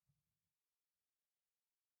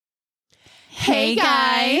Hey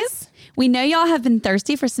guys. We know y'all have been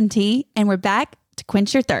thirsty for some tea, and we're back to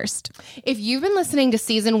quench your thirst. If you've been listening to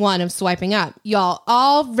season 1 of Swiping Up, y'all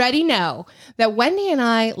already know that Wendy and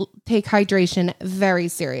I take hydration very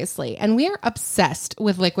seriously, and we are obsessed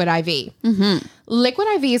with Liquid IV. Mm-hmm. Liquid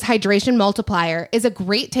IV's Hydration Multiplier is a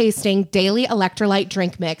great tasting daily electrolyte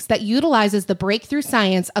drink mix that utilizes the breakthrough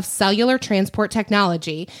science of cellular transport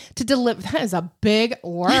technology to deliver. That is a big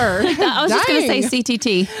word. I was just going to say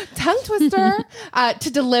CTT. Tongue twister.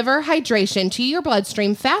 To deliver hydration to your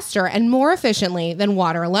bloodstream faster and more efficiently than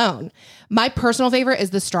water alone. My personal favorite is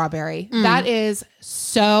the strawberry. That is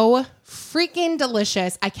so freaking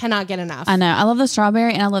delicious. I cannot get enough. I know. I love the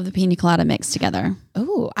strawberry and I love the pina colada mixed together.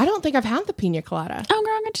 Oh, I don't think I've had the pina colada. Oh,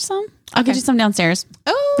 girl, I'll get you some. I'll get you some downstairs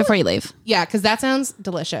before you leave. Yeah, because that sounds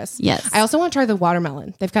delicious. Yes. I also want to try the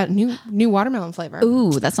watermelon. They've got new watermelon flavor.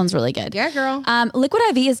 Ooh, that sounds really good. Yeah, girl. Liquid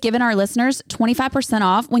IV has given our listeners 25%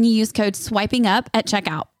 off when you use code SWIPINGUP at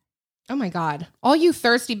checkout. Oh my God. All you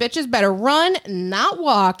thirsty bitches better run, not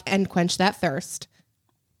walk, and quench that thirst.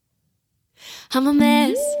 I'm a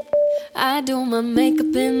mess. I do my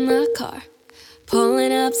makeup in the car.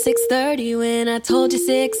 Pulling up 6:30 when I told you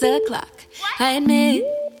 6 o'clock. I admit,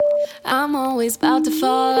 I'm always about to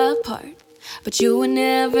fall apart. But you would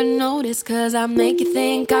never notice, cause I make you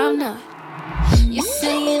think I'm not. You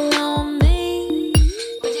say you know me,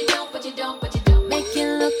 but you don't, but you don't, but you don't. Make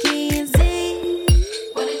it look easy.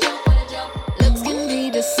 What a joke, what a joke. Looks can be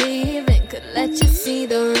deceiving, could let you see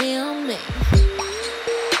the real me.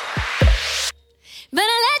 But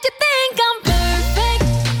I let you think I'm perfect.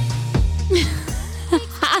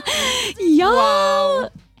 Y'all. Wow.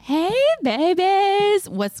 Hey, babies.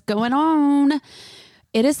 What's going on?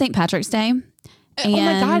 It is St. Patrick's Day. Oh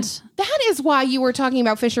my God. That is why you were talking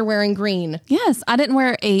about Fisher wearing green. Yes, I didn't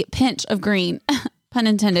wear a pinch of green, pun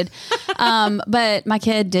intended. But my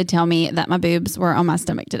kid did tell me that my boobs were on my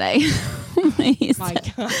stomach today. He My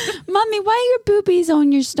said, God. Mommy, why are your boobies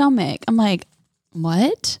on your stomach? I'm like,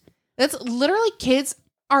 what? That's literally, kids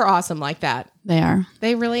are awesome like that. They are.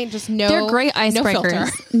 They really just know. They're great No icebreakers.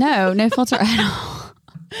 filter. No filter at all.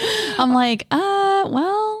 I'm like,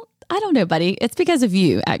 well, I don't know, buddy. It's because of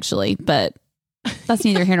you, actually, but that's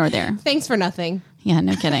neither here nor there. Thanks for nothing. Yeah,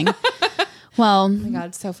 no kidding. Well, Oh my God,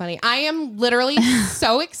 it's so funny. I am literally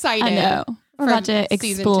so excited. I know. We're about to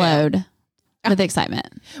season explode with excitement.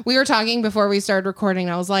 We were talking before we started recording.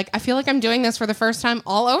 And I was like, I feel like I'm doing this for the first time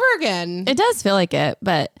all over again. It does feel like it,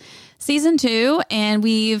 but season 2, and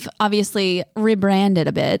we've obviously rebranded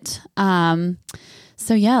a bit.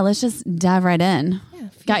 So yeah, let's just dive right in. Yeah.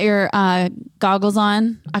 Got your goggles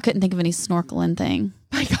on? I couldn't think of any snorkeling thing.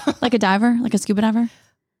 My God. Like a diver? Like a scuba diver?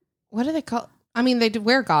 What do they call? I mean, they do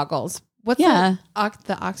wear goggles. What's Yeah.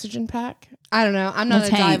 the oxygen pack? I don't know. I'm not The a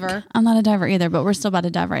tank. diver. I'm not a diver either, but we're still about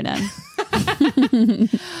to dive right in.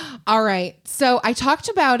 All right. So I talked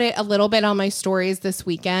about it a little bit on my stories this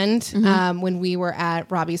weekend when we were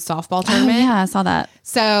at Robbie's softball Oh, tournament. yeah, I saw that.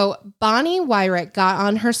 So Bonnie Wyrick got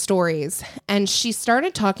on her stories and she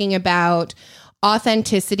started talking about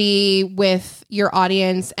authenticity with your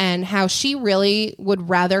audience and how she really would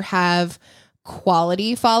rather have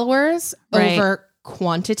quality followers Right. over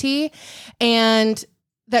quantity, and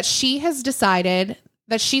that she has decided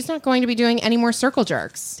that she's not going to be doing any more circle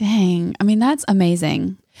jerks. Dang. I mean, that's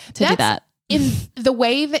amazing to do that. In the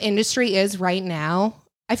way the industry is right now,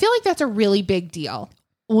 I feel like that's a really big deal.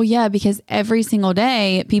 Well, yeah, because every single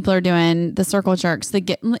day people are doing the circle jerks,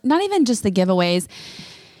 not even just the giveaways.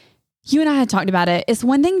 You and I had talked about it. It's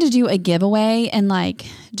one thing to do a giveaway and like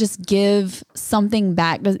just give something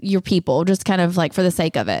back to your people, just kind of like for the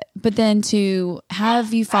sake of it. But then to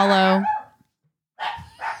have you follow.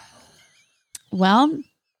 Well,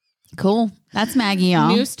 cool. That's Maggie,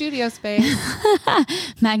 y'all. New studio space.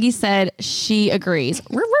 Maggie said she agrees.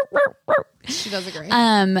 She does agree.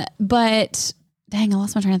 But dang, I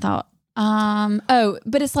lost my train of thought.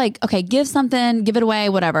 But it's like, okay, give something, give it away,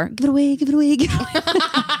 whatever. Give it away, give it away, give it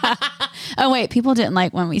away. Oh, wait, people didn't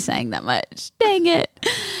like when we sang that much. Dang it.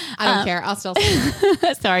 I don't care. I'll still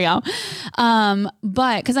say Sorry, y'all.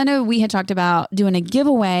 But because I know we had talked about doing a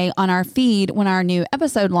giveaway on our feed when our new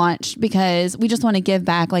episode launched, because we just want to give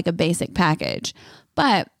back like a basic package,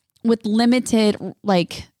 but with limited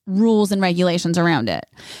like rules and regulations around it.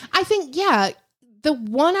 I think, yeah, the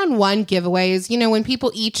one-on-one giveaways, you know, when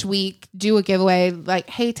people each week do a giveaway, like,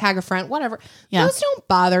 hey, tag a friend, whatever, those don't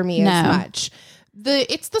bother me as much.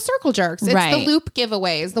 It's the circle jerks. It's the loop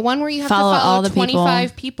giveaways, the one where you have Follow to follow all the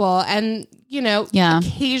 25 people. And, you know,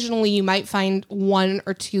 occasionally you might find 1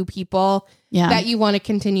 or 2 people that you want to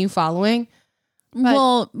continue following.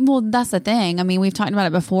 But, well, that's the thing. I mean, we've talked about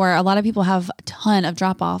it before. A lot of people have ton of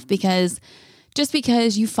drop off, because just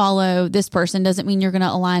because you follow this person doesn't mean you're going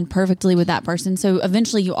to align perfectly with that person. So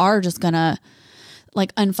eventually you are just going to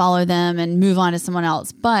like unfollow them and move on to someone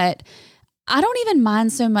else. But I don't even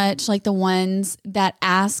mind so much like the ones that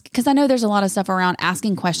ask, because I know there's a lot of stuff around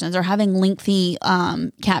asking questions or having lengthy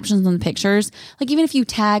captions on the pictures. Like even if you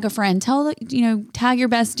tag a friend, tag your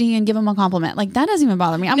bestie and give them a compliment. Like that doesn't even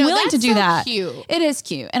bother me. I'm willing to do so that. Cute. It is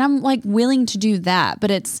cute. And I'm like willing to do that.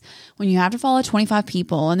 But it's when you have to follow 25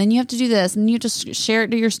 people and then you have to do this and you just share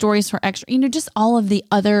it to your stories for extra, just all of the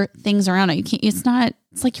other things around it. You can't,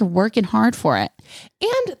 it's like you're working hard for it.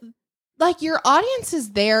 And like your audience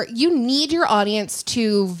is there. You need your audience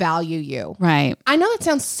to value you. Right. I know that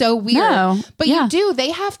sounds so weird, but yeah. you do.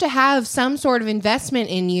 They have to have some sort of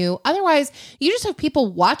investment in you. Otherwise, you just have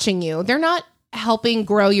people watching you. They're not helping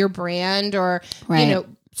grow your brand or,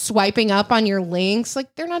 swiping up on your links.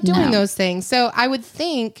 Like they're not doing those things. So I would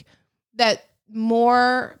think that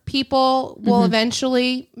more people will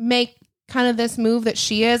eventually make kind of this move that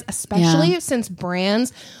she is, especially since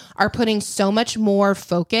brands are putting so much more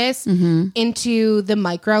focus into the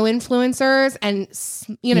micro influencers and,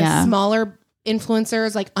 smaller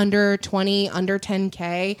influencers like under 20, under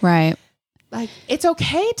 10K. Right. Like it's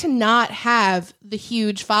okay to not have the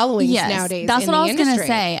huge followings nowadays. That's what I was going to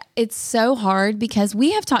say. It's so hard because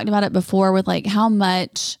we have talked about it before with like how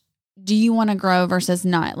much do you want to grow versus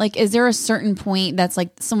not? Like, is there a certain point that's like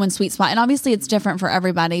someone's sweet spot? And obviously it's different for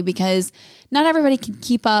everybody because not everybody can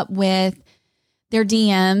keep up with their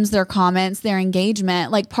DMs, their comments, their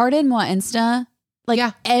engagement. Like Pardon Moi Insta,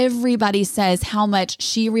 everybody says how much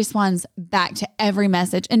she responds back to every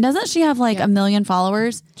message. And doesn't she have like 1 million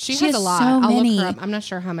followers? She has a lot. So I'll many. look her up. I'm not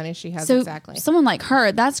sure how many she has exactly. Someone like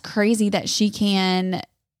her, that's crazy that she can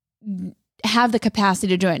have the capacity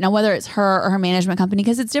to do it. Now, whether it's her or her management company,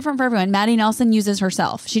 because it's different for everyone. Maddie Nelson uses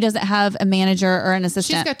herself. She doesn't have a manager or an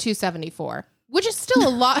assistant. She's got 274. Which is still a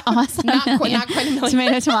lot. Not quite a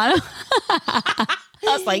million. Tomato. I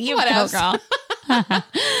was like, you go, girl.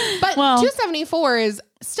 But 274 is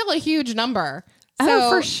still a huge number. So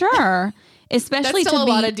for sure. Especially that's still a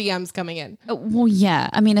lot of DMs coming in. Well, yeah.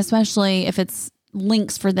 I mean, especially if it's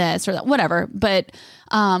links for this or that, whatever. But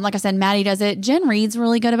like I said, Maddie does it. Jen Reed's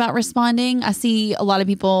really good about responding. I see a lot of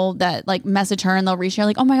people that like message her and they'll reshare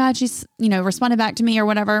like, oh my God, she's, responded back to me or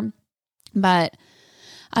whatever. But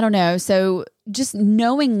I don't know. So just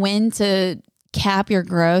knowing when to cap your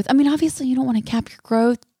growth. I mean, obviously you don't want to cap your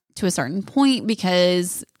growth to a certain point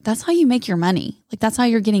because that's how you make your money. Like that's how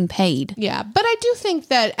you're getting paid. Yeah. But I do think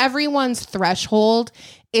that everyone's threshold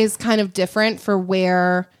is kind of different for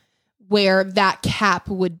where that cap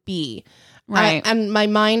would be. Right. And my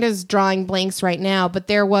mind is drawing blanks right now, but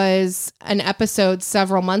there was an episode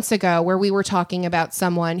several months ago where we were talking about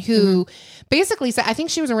someone who basically said, I think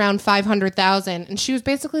she was around 500,000. And she was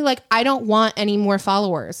basically like, I don't want any more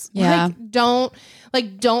followers. Yeah. Don't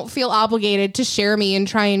feel obligated to share me and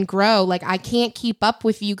try and grow. Like I can't keep up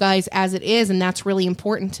with you guys as it is. And that's really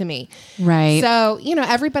important to me. Right. So,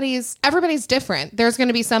 everybody's different. There's going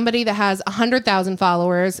to be somebody that has 100,000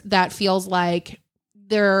 followers that feels like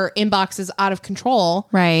their inbox is out of control.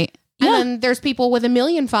 Right. And then there's people with 1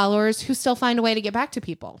 million followers who still find a way to get back to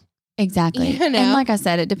people. Exactly. And like I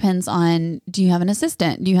said, it depends on, do you have an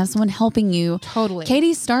assistant? Do you have someone helping you? Totally.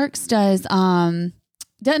 Katie Starks doesn't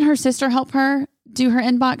her sister help her do her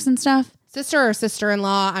inbox and stuff? Sister or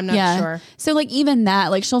sister-in-law, I'm not sure. So like even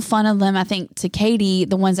that, like she'll funnel them, I think, to Katie,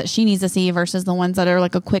 the ones that she needs to see versus the ones that are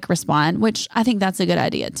like a quick respond, which I think that's a good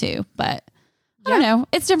idea too. But I don't know.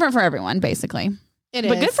 It's different for everyone, basically. But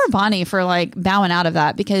good for Bonnie for like bowing out of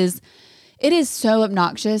that because it is so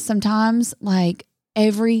obnoxious sometimes. Like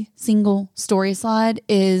every single story slide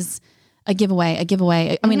is a giveaway.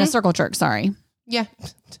 I mean, a circle jerk. Sorry. Yeah.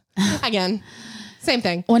 Again, same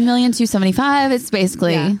thing. 1,275,000. It's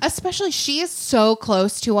basically, especially she is so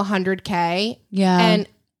close to 100K. Yeah. And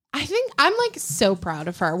I think I'm like so proud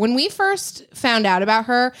of her. When we first found out about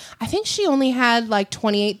her, I think she only had like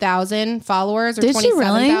 28,000 followers or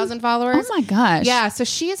 27,000 followers. Oh my gosh. Yeah. So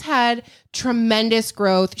she has had tremendous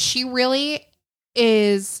growth. She really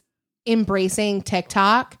is embracing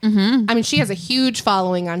TikTok. Mm-hmm. I mean, she has a huge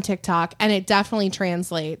following on TikTok and it definitely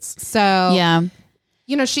translates. So yeah.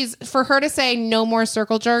 She's for her to say no more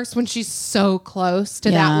circle jerks when she's so close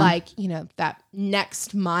to that, that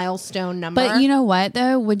next milestone number. But you know what,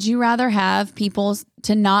 though? Would you rather have people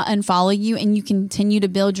to not unfollow you and you continue to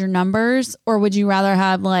build your numbers? Or would you rather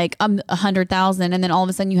have like 100,000 and then all of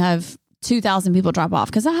a sudden you have 2,000 people drop off?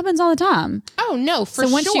 Because that happens all the time. Oh, no, for sure.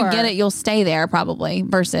 So once you get it, you'll stay there probably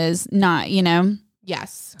versus not, Yeah.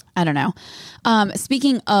 Yes. I don't know.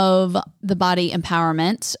 Speaking of the body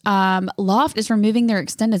empowerment, Loft is removing their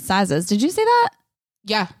extended sizes. Did you see that?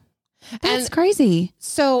 Yeah. That's crazy.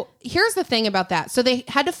 So here's the thing about that. So they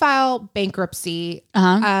had to file bankruptcy.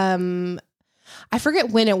 Uh-huh. I forget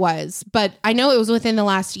when it was, but I know it was within the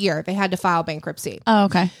last year they had to file bankruptcy. Oh,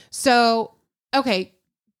 okay. So, okay,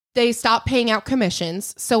 they stopped paying out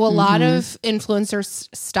commissions. So a lot of influencers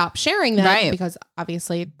stopped sharing them because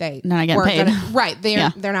obviously they not getting paid.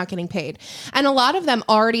 They're not getting paid. And a lot of them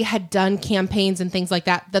already had done campaigns and things like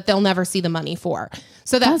that they'll never see the money for.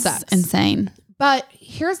 So that's insane. But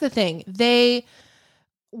here's the thing. They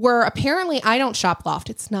were apparently, I don't shop Loft.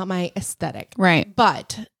 It's not my aesthetic. Right.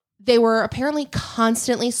 But they were apparently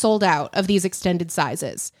constantly sold out of these extended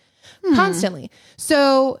sizes. Constantly.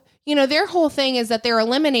 So, their whole thing is that they're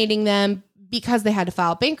eliminating them because they had to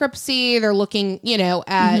file bankruptcy. They're looking,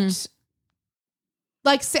 at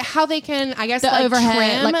how they can, I guess,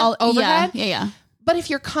 overhead, trim overhead. Yeah. But if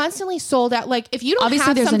you're constantly sold out, if you don't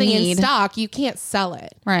Obviously, have something in stock, you can't sell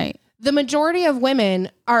it. Right. The majority of women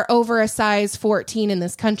are over a size 14 in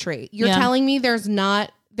this country. You're telling me there's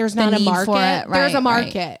not a market for it. Right, there's a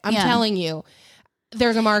market. Right. I'm telling you,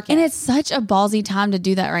 there's a market. And it's such a ballsy time to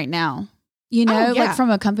do that right now. Like from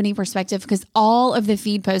a company perspective, because all of the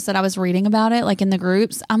feed posts that I was reading about it, like in the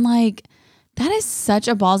groups, I'm like, that is such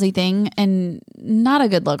a ballsy thing and not a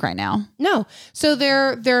good look right now. No. So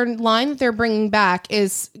their line that they're bringing back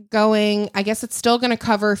is going, I guess it's still going to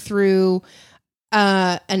cover through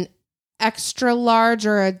an extra large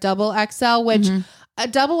or a double XL, which a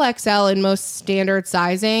double XL in most standard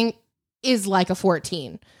sizing is like a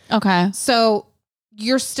 14. Okay. So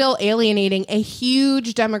you're still alienating a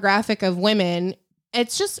huge demographic of women.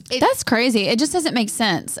 It's just... That's crazy. It just doesn't make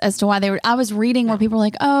sense as to why they were... I was reading where people were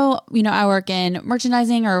like, oh, I work in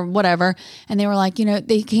merchandising or whatever. And they were like,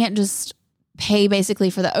 they can't just pay basically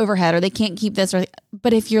for the overhead or they can't keep this.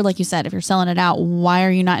 But if you're, like you said, if you're selling it out, why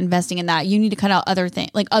are you not investing in that? You need to cut out other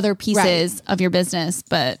things, like other pieces of your business.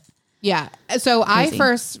 But... Yeah. So crazy. I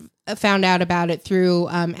first found out about it through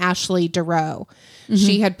Ashley DeRoe.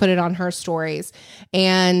 She had put it on her stories.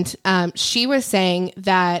 And she was saying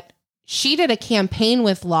that she did a campaign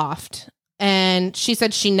with Loft. And she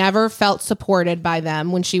said she never felt supported by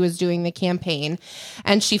them when she was doing the campaign.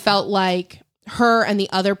 And she felt like her and the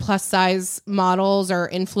other plus size models or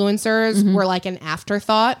influencers were like an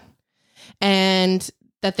afterthought. And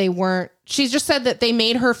that they weren't... She just said that they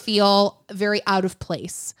made her feel very out of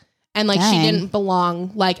place. And she didn't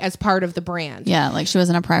belong as part of the brand. Yeah, like she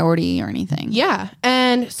wasn't a priority or anything. Yeah.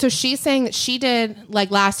 And so she's saying that she did,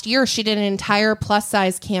 last year, she did an entire plus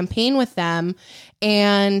size campaign with them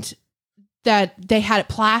and that they had it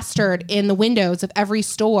plastered in the windows of every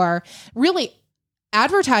store, really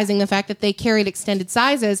advertising the fact that they carried extended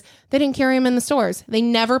sizes. They didn't carry them in the stores. They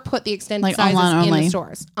never put the extended sizes in the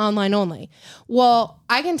stores. Online only. Well,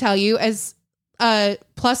 I can tell you as a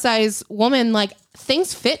plus size woman,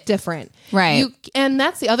 things fit different. Right. And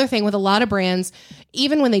that's the other thing with a lot of brands,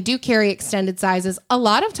 even when they do carry extended sizes, a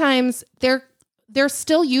lot of times they're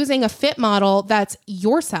still using a fit model that's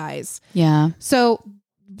your size. Yeah. So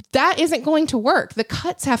that isn't going to work. The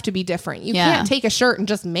cuts have to be different. You can't take a shirt and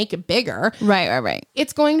just make it bigger. Right.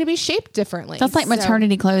 It's going to be shaped differently. That's like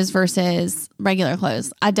maternity clothes versus regular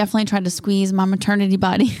clothes. I definitely tried to squeeze my maternity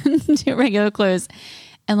body into regular clothes.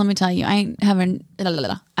 And let me tell you, I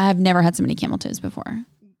have never had so many camel toes before.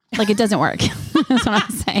 It doesn't work. That's what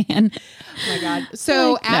I'm saying. Oh my God.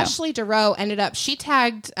 So Ashley DeRoe ended up, she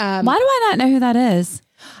tagged. Why do I not know who that is?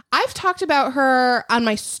 I've talked about her on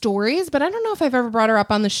my stories, but I don't know if I've ever brought her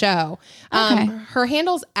up on the show. Okay. Her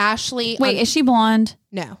handle's Ashley. Wait, is she blonde?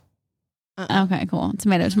 No. Okay, cool.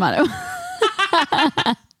 Tomato.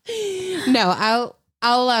 No,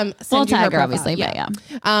 I'll send you her tag her, profile. obviously, but yeah.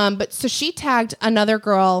 But so she tagged another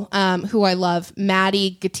girl who I love,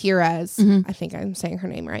 Maddie Gutierrez. I think I'm saying her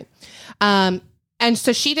name right. And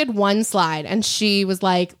so she did one slide and she was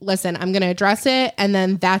like, listen, I'm going to address it. And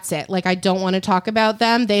then that's it. I don't want to talk about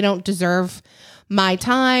them. They don't deserve my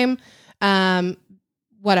time.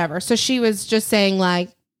 Whatever. So she was just saying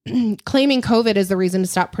claiming COVID is the reason to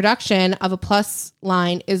stop production of a plus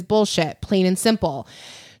line is bullshit, plain and simple.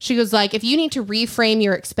 She goes if you need to reframe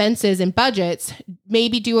your expenses and budgets,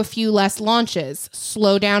 maybe do a few less launches,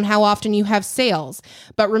 slow down how often you have sales.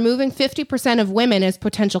 But removing 50% of women as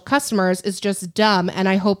potential customers is just dumb, and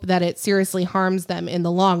I hope that it seriously harms them in the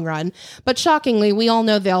long run. But shockingly, we all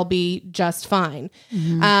know they'll be just fine,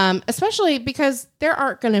 especially because there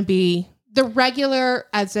aren't going to be the regular,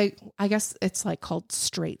 I guess it's called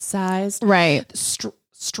straight sized. Right.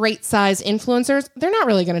 Straight size influencers, they're not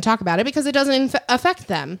really going to talk about it because it doesn't affect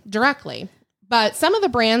them directly. But some of the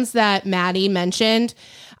brands that Maddie mentioned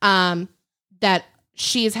that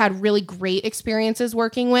she's had really great experiences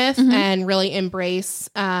working with and really embrace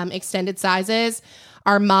extended sizes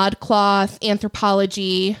are ModCloth,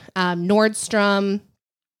 Anthropologie, Nordstrom,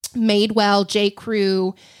 Madewell, J.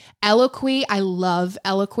 Crew, Eloquii. I love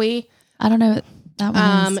Eloquii. I don't know what that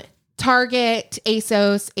one is. Target,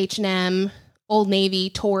 ASOS, H&M, Old Navy,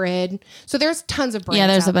 Torrid. So there's tons of brands. Yeah,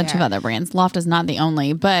 there's a out bunch there. of other brands. Loft is not the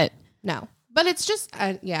only, but No, but it's just,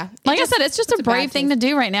 yeah. like I said, it's just a brave thing to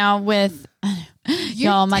do right now with,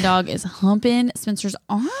 y'all, my dog is humping Spencer's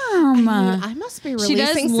arm. I must be releasing She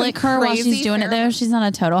does some lick her while she's doing it though. She's not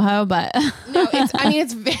a total hoe, but No,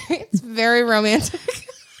 it's very romantic.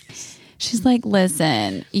 she's like,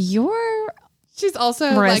 listen, your She's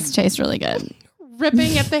also wrist tastes really good.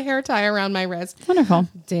 ripping at the hair tie around my wrist. Wonderful.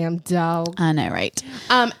 Damn dog. I know, right?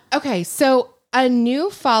 Okay, so a new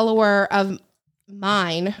follower of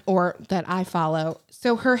mine, or that I follow,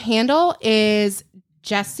 so her handle is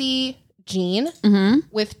Jessie Jean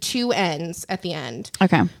with 2 N's at the end.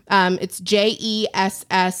 Okay. It's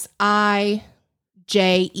JESSIJEAN.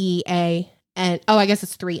 Oh, I guess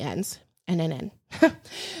it's 3 N's and an N.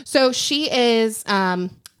 So she is a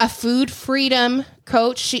food freedom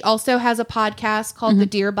coach. She also has a podcast called the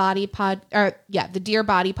Dear Body the Dear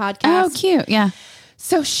Body Podcast. Oh, cute. Yeah.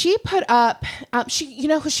 So she put up, you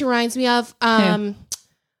know who she reminds me of? Oh,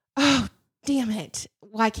 damn it.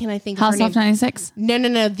 Why can't I think of House her name? of 96?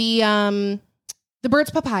 No. The Bird's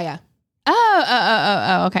Papaya.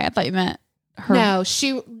 Oh, okay. I thought you meant her. No,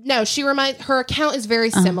 she reminds, her account is very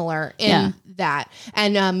similar in that.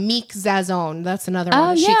 And Meek Zazone, that's another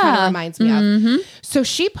one that she kind of reminds me of. So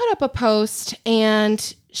she put up a post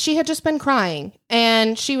and she had just been crying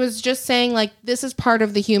and she was just saying like, this is part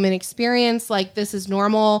of the human experience. Like this is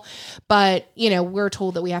normal, but you know, we're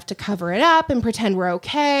told that we have to cover it up and pretend we're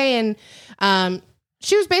okay. And,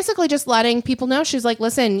 she was basically just letting people know. She's like,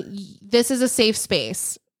 listen, this is a safe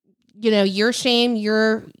space. You know, your shame,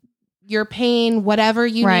 your pain, whatever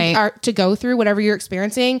you need to go through, whatever you're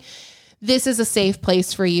experiencing, this is a safe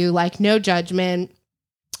place for you. Like no judgment.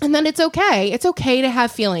 And then it's okay. It's okay to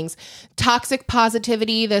have feelings. Toxic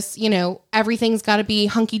positivity, this, you know, everything's got to be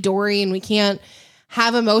hunky dory and we can't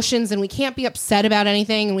have emotions and we can't be upset about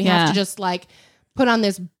anything. And we have to just like put on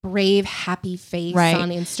this brave, happy face on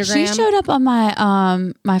Instagram. She showed up on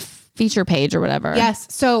my my feature page or whatever.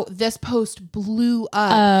 Yes. So this post blew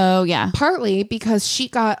up. Oh, yeah. Partly because she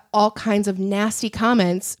got all kinds of nasty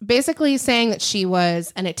comments, basically saying that she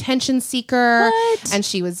was an attention seeker and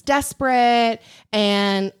she was desperate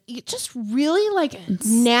and just really like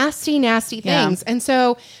nasty things. Yeah. And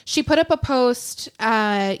so she put up a post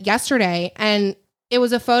yesterday and it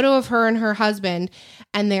was a photo of her and her husband.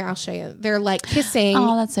 And there, I'll show you. They're like kissing.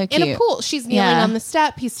 Oh, that's so cute. In a pool. She's kneeling on the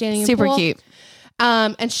step. He's standing in the pool. Super cute.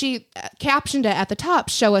 And she captioned it at the top,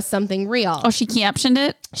 show us something real. Oh, she captioned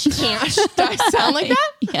it? She can't. Do I sound like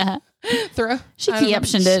that? Yeah. She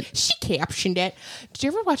captioned it. She captioned it. Did you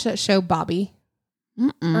ever watch that show, Bobby?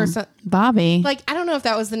 Or Bobby? Like, I don't know if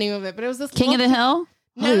that was the name of it, but it was this King of the Hill?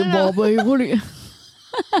 No. Bobby, what are you?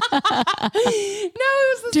 No, it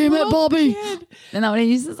was this Damn it, Bobby. kid. Isn't that what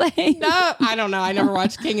he used to say? No, I don't know. I never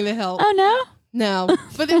watched King of the Hill. Oh, no? No,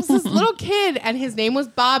 but there was this little kid and his name was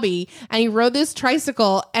Bobby and he rode this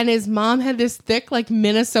tricycle and his mom had this thick like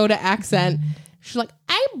Minnesota accent. She's like,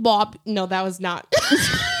 "Hey, Bob." No, that was not.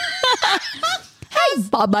 Hey,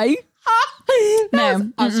 Bobby.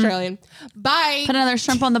 That was Australian. Bye. Put another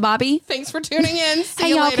shrimp on the Bobby. Thanks for tuning in. See Hey,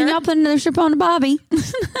 you y'all, later. can y'all put another shrimp on the Bobby?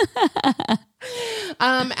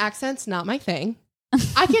 Accents, not my thing.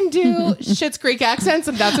 I can do Schitt's Creek accents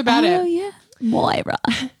and that's about Oh, it. yeah. Moira.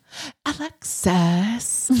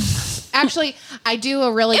 Alexis. Actually, I do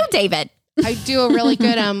a really David. I do a really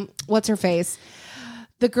good what's her face?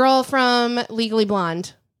 The girl from Legally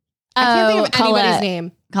Blonde. I can't think of anybody's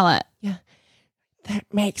name. Colette. Yeah.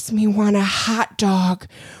 That makes me want a hot dog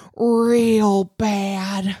real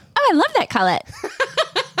bad. Oh, I love that Colette.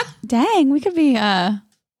 Dang, we could be the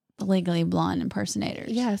Legally Blonde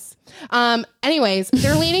impersonators. Yes. Anyways,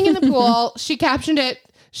 they're leaning in the pool. She captioned it,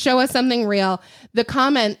 show us something real. The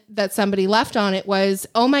comment that somebody left on it was,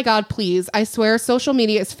 "Oh my God, please. I swear social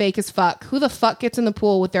media is fake as fuck. Who the fuck gets in the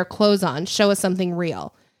pool with their clothes on? Show us something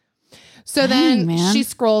real." So then she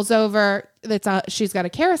scrolls over. She's got a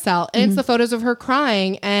carousel and it's the photos of her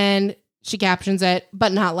crying and she captions it,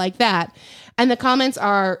 but not like that. And the comments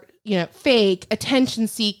are, you know, fake, attention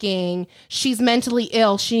seeking. She's mentally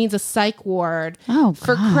ill. She needs a psych ward. Oh,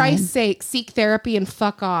 for God. Christ's sake, seek therapy and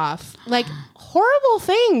fuck off. Like horrible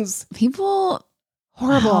things. People.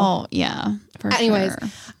 Horrible. Oh, yeah. For Anyways, sure.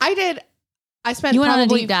 I did I spent You went on a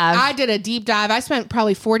probably, deep dive. I did a deep dive. I spent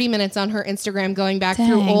probably 40 minutes on her Instagram going back Dang.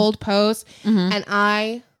 through old posts, Mhm. and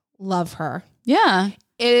I love her. Yeah.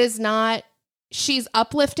 It is not, she's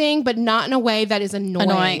uplifting, but not in a way that is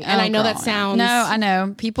annoying. And Oh, I know girl. that sounds No, I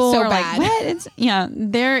know. People so are bad. like, what? It's, yeah.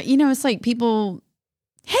 They're, it's like people,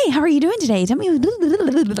 hey, how are you doing today? Tell me.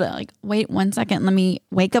 Like, wait 1 second. Let me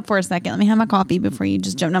wake up for a second. Let me have my coffee before you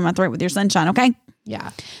just jump down my throat with your sunshine. Okay. Yeah,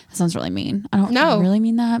 That sounds really mean. I don't No. really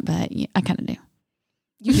mean that, but yeah, I kind of do.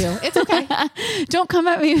 you do. It's okay. Don't come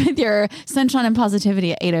at me with your sunshine and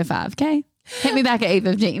positivity at 8:05. Okay. Hit me back at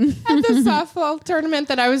 8:15. At the softball tournament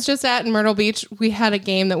that I was just at in Myrtle Beach, we had a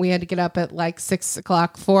game that we had to get up at like 6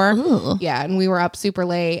 o'clock for. Ooh. Yeah, and we were up super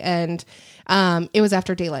late, and it was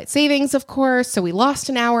after daylight savings, of course. So we lost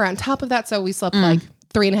an hour on top of that. So we slept like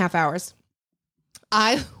 3.5 hours.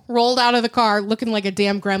 I rolled out of the car looking like a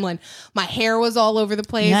damn gremlin. My hair was all over the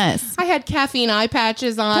place. Yes. I had caffeine eye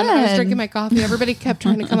patches on. I was Good. drinking my coffee. Everybody kept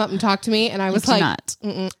trying to come up and talk to me, and I was Do like, not.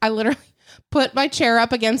 Mm-mm. I literally put my chair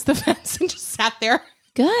up against the fence and just sat there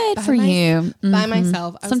Good By for my- you. by Mhm.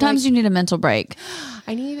 myself. I was Sometimes like, you need a mental break.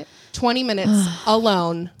 I need 20 minutes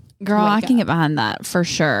alone. Girl, I wake can up. get behind that for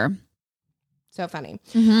sure. So funny.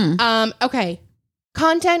 Mm-hmm. Okay.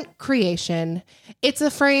 Content creation. It's a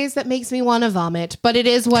phrase that makes me want to vomit, but it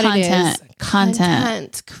is what it is.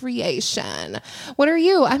 Content creation. What are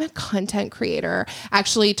you? I'm a content creator.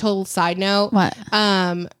 Actually, total side note. What?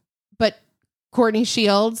 But Courtney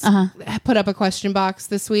Shields put up a question box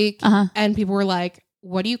this week, and people were like,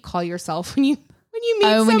 "What do you call yourself when you meet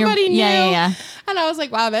somebody new?" Yeah. And I was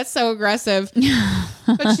like, "Wow, that's so aggressive."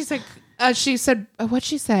 But she's like, she said, what'd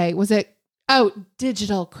she say? Was it? Oh,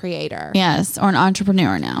 digital creator. Yes, or an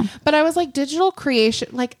entrepreneur now. But I was like, digital creation.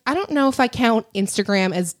 Like, I don't know if I count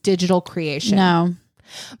Instagram as digital creation. No.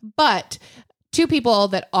 But two people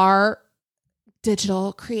that are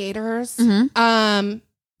digital creators,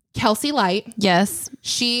 Kelsey Light. Yes.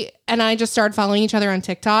 She and I just started following each other on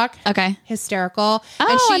TikTok. Okay. Hysterical. Oh,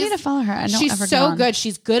 and I need to follow her. I don't she's ever so get on. good.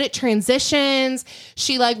 She's good at transitions.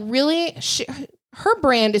 She like really, her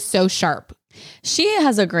brand is so sharp. She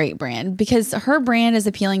has a great brand because her brand is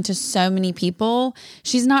appealing to so many people.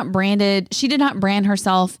 She's not branded. She did not brand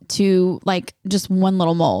herself to like just one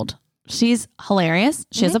little mold. She's hilarious.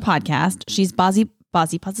 She has a podcast. She's Bozzy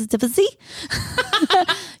Positivity.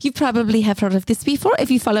 You probably have heard of this before if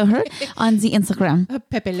you follow her on the Instagram.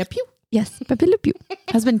 Pepe Le Pew. Yes, Pepe Le Pew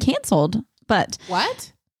has been canceled, but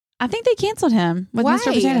What? I think they canceled him with Why?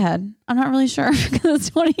 Mr. Potato Head. I'm not really sure because it's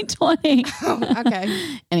 2020. Oh,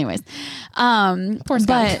 okay. Anyways, Poor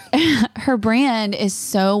Scott. but her brand is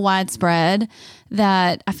so widespread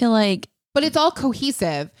that I feel like, But it's all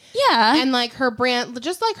cohesive. yeah, And like her brand,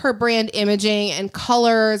 just like her brand imaging and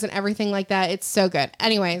colors and everything like that. It's so good.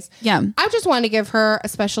 Anyways, yeah, I just wanted to give her a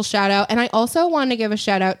special shout out. And I also want to give a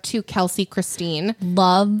shout out to Kelsey Christine.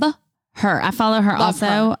 love her. I follow her Love also.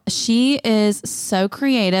 her. She is so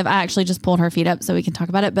creative. I actually just pulled her feed up so we can talk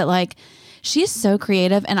about it, but like, she is so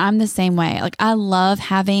creative and I'm the same way. Like I love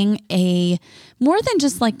having a more than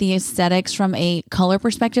just like the aesthetics from a color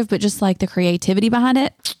perspective, but just like the creativity behind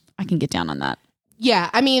it. I can get down on that. Yeah.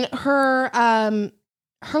 I mean, her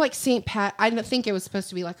like St. Pat, I don't think it was supposed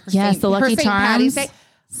to be like her Yes, St. the her Lucky St. Patty's Charms. Day.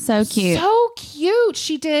 So cute. So cute.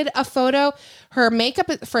 She did a photo. Her makeup,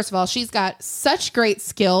 first of all, she's got such great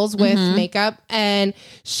skills with makeup and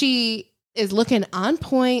she is looking on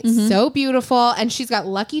point, so beautiful. And she's got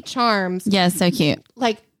Lucky Charms. Yeah, so cute.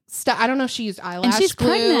 Like, I don't know if she used eyelash And she's glue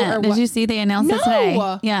pregnant. or Did what. you see they announced it No.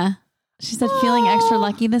 today? Yeah. She said feeling extra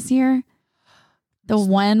lucky this year. The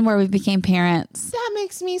one where we became parents. That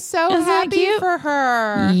makes me so Isn't that happy cute? for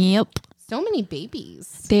her. Yep. So many babies.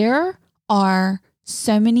 There are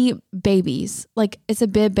so many babies. Like it's a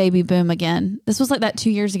big baby boom again. This was like that 2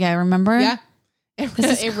 years ago, remember? Yeah. It,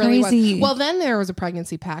 This is it really was. crazy. Well, then there was a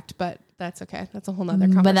pregnancy pact, but that's okay. That's a whole nother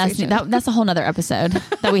conversation. But that's a whole nother episode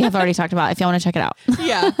that we have already talked about if y'all want to check it out.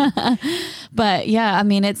 yeah. But yeah, I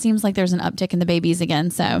mean, it seems like there's an uptick in the babies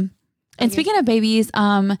again. So, and speaking of babies,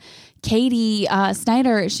 Katie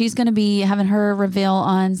Snyder, she's going to be having her reveal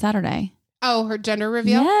on Saturday. Oh, her gender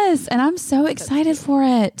reveal? Yes, and I'm so excited for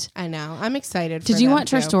it. I know. I'm excited for Did you them, watch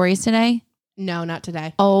her too. stories today? No, not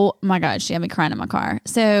today. Oh my God, she had me crying in my car.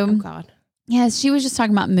 So, Oh, God. yes, she was just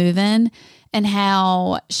talking about moving and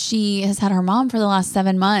how she has had her mom for the last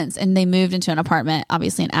 7 months and they moved into an apartment,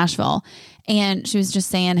 obviously in Asheville. And she was just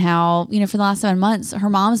saying how, you know, for the last 7 months, her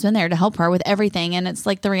mom's been there to help her with everything. And it's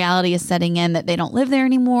like the reality is setting in that they don't live there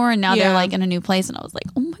anymore. And now they're Yeah. like in a new place. And I was like,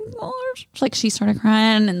 oh my gosh. Like she started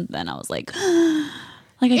crying. And then I was like,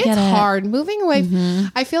 like I It's get it. hard moving away.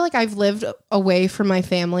 I feel like I've lived away from my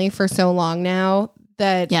family for so long now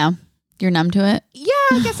that Yeah. You're numb to it. Yeah,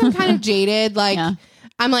 I guess I'm kind of jaded. Like, Yeah.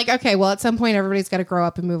 I'm like, okay, well, at some point, everybody's got to grow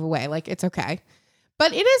up and move away. Like, it's okay.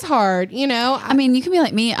 But it is hard, you know? I mean, you can be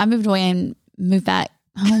like me. I moved away and moved back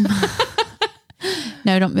home.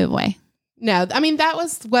 No, don't move away. No, I mean, that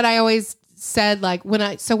was what I always said. Like, when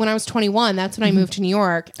I was 21, that's when I moved to New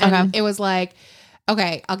York. And it was like,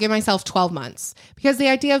 okay, I'll give myself 12 months because the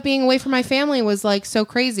idea of being away from my family was like so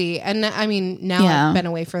crazy. And I mean, now I've been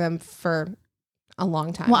away from them for a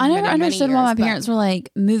long time. Well, I never many understood years, why my but- parents were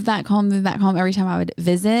like, move back home every time I would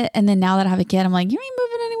visit. And then now that I have a kid, I'm like, you ain't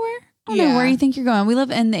moving anywhere. I don't know where you think you're going. We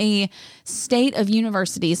live in a state of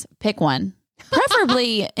universities. Pick one.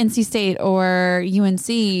 Preferably NC State or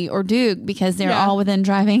UNC or Duke because they're all within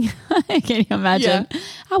driving. Can you imagine? Yeah.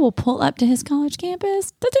 I will pull up to his college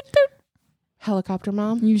campus. Helicopter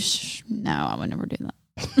mom? No, I would never do that.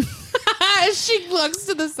 She looks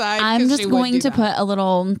to the side. I'm just going to put a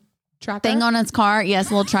little tracker thing on his car. Yes,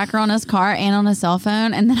 a little tracker on his car and on his cell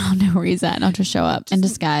phone. And then I'll know where he's at and I'll just show up in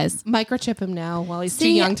disguise. Microchip him now while he's too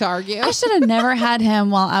young to argue. I should have never had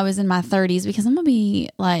him while I was in my 30s because I'm going to be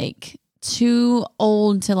like too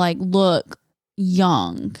old to like look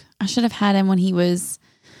young. I should have had him when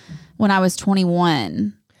I was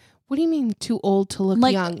 21. What do you mean too old to look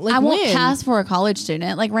like, young? Like I won't when? pass for a college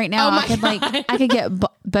student. Like right now, I could get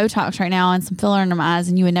Botox right now and some filler under my eyes,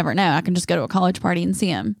 and you would never know. I can just go to a college party and see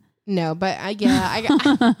him. No, but you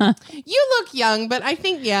look young, but I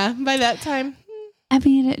think by that time, I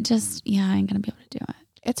mean, I ain't gonna be able to do it.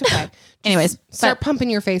 It's okay. Anyways, start pumping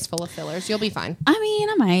your face full of fillers. You'll be fine. I mean,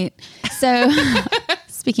 I might. So,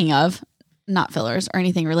 speaking of. Not fillers or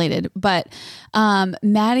anything related, but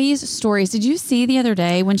Maddie's stories. Did you see the other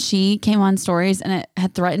day when she came on stories and it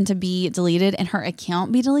had threatened to be deleted and her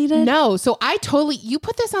account be deleted? No. So you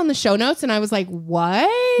put this on the show notes and I was like, what?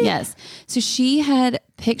 Yes. So she had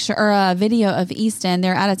a video of Easton.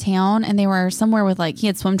 They're out of town and they were somewhere with he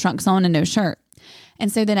had swim trunks on and no shirt.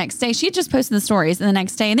 And so the next day she had just posted the stories and the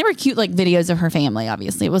next day, and they were cute, videos of her family.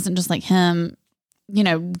 Obviously it wasn't just him,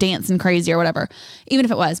 dancing crazy or whatever, even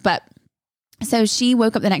if it was, but so she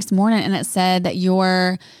woke up the next morning and it said that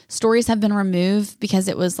your stories have been removed because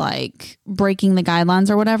it was breaking the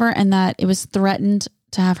guidelines or whatever, and that it was threatened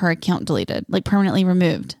to have her account deleted, permanently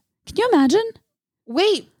removed. Can you imagine?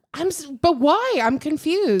 Wait, but why? I'm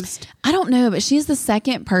confused. I don't know, but she's the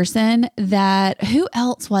second person who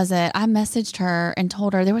else was it? I messaged her and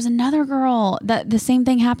told her there was another girl that the same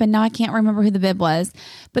thing happened. Now I can't remember who the bib was,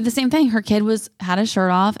 but the same thing. Her kid had his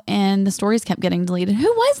shirt off and the stories kept getting deleted. Who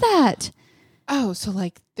was that? Oh, so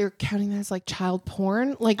they're counting that as child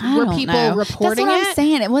porn? Were don't people know. reporting That's what it? I'm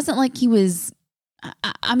saying. It wasn't like he was.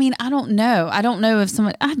 I mean, I don't know. I don't know if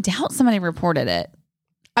I doubt somebody reported it.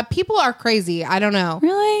 People are crazy. I don't know.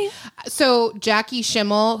 Really? So Jackie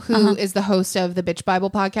Schimmel, who is the host of the Bitch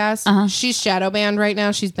Bible podcast, she's shadow banned right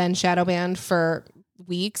now. She's been shadow banned for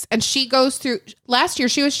weeks. And she goes through, last year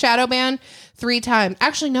she was shadow banned 3 times.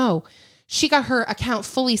 Actually, no. She got her account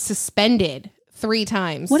fully suspended 3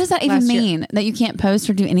 times. What does that even mean? That you can't post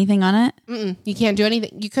or do anything on it? You can't do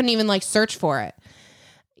anything. You couldn't even search for it.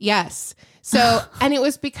 Yes. So, and it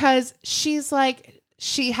was because she's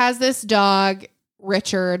she has this dog,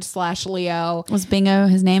 Richard / Leo. Was Bingo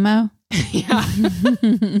his name-o? Yeah.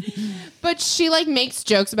 But she makes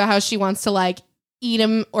jokes about how she wants to eat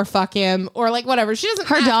him or fuck him or whatever. She doesn't.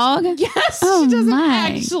 Her dog? Yes. Oh, she doesn't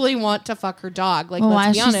my. actually want to fuck her dog. Well,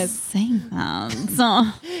 let's be why is honest. she saying that? So,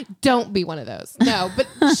 Don't be one of those. No, but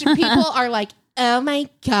people are oh my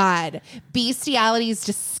God, bestiality is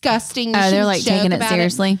disgusting. You they're shouldn't joke taking it about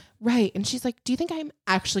seriously. Right. And she's like, do you think I'm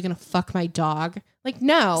actually going to fuck my dog?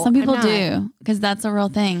 No. Some people I'm not. do because that's a real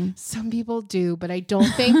thing. Some people do, but I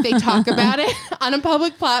don't think they talk about it on a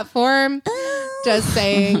public platform. Just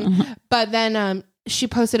saying. But then she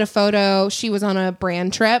posted a photo. She was on a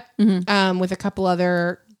brand trip with a couple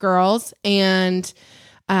other girls. And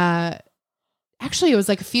actually, it was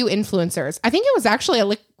a few influencncers. I think it was actually a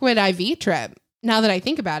Liquid IV trip. Now that I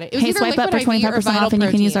think about it. It was either swipe up for Liquid IV or 25% Vital off and you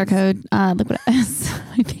can use our Proteins. code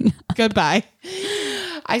Liquid. Goodbye.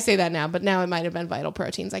 I say that now, but now it might have been Vital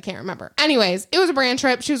Proteins. I can't remember. Anyways, it was a brand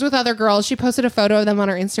trip. She was with other girls. She posted a photo of them on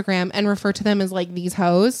her Instagram and referred to them as these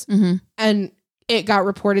hoes. And it got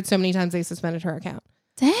reported so many times they suspended her account.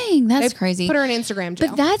 Dang, that's They crazy. Put her in Instagram jail.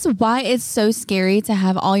 But that's why it's so scary to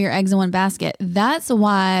have all your eggs in one basket. That's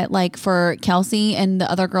why, for Kelsey and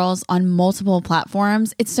the other girls on multiple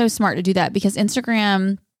platforms, it's so smart to do that because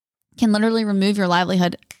Instagram can literally remove your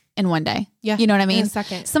livelihood in one day. Yeah. You know what I mean? In a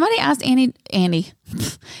second. Somebody asked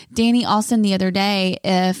Danny Austin the other day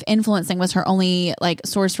if influencing was her only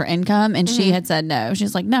source for income. And she had said no.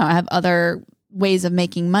 She's like, no, I have other ways of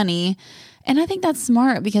making money. And I think that's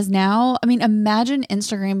smart because now, I mean, imagine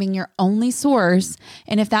Instagram being your only source.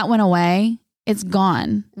 And if that went away, it's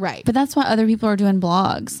gone. Right. But that's why other people are doing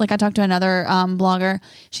blogs. Like I talked to another blogger.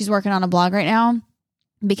 She's working on a blog right now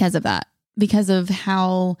because of that, because of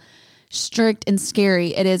how strict and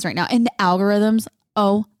scary it is right now. And the algorithms,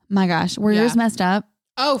 oh my gosh, were yours messed up?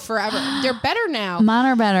 Oh, forever. They're better now. Mine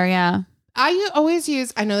are better, yeah. I always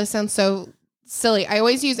use, I know this sounds so silly. I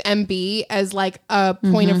always use MB as like a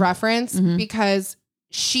point of reference because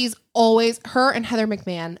she's always, her and Heather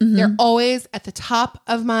McMahon, they're always at the top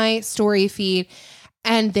of my story feed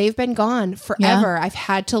and they've been gone forever. I've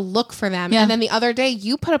had to look for them. And then the other day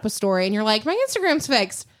you put up a story and you're like, my Instagram's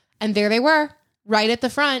fixed. And there they were right at the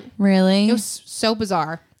front. Really? It was so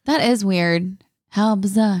bizarre. That is weird. How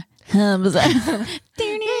bizarre. How bizarre.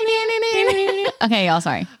 Okay, y'all,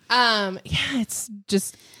 sorry. Yeah, it's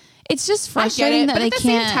just frustrating that but they at the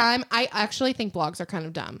can't. same time, I actually think blogs are kind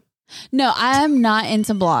of dumb. No, I'm not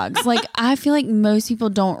into blogs. Like, I feel like most people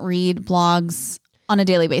don't read blogs on a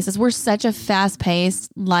daily basis. We're such a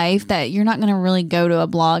fast-paced life that you're not going to really go to a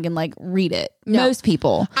blog and like read it. No. Most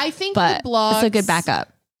people. I think but the blogs, it's a good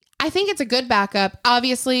backup. I think it's a good backup.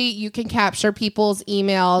 Obviously, you can capture people's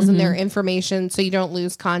emails and their information so you don't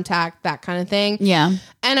lose contact, that kind of thing. Yeah.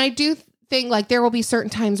 And I do think like there will be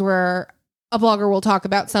certain times where a blogger will talk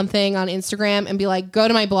about something on Instagram and be like, go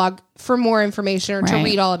to my blog for more information or to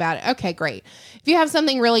read all about it. Okay, great. If you have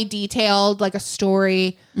something really detailed, like a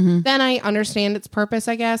story, then I understand its purpose,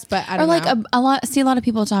 I guess. But I don't know. Or like see a lot of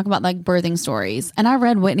people talk about like birthing stories. And I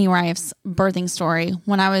read Whitney Wright's birthing story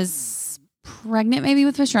when I was pregnant, maybe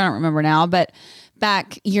with Fisher. I don't remember now, but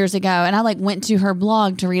back years ago. And I like went to her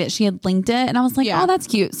blog to read it. She had linked it and I was like, oh, that's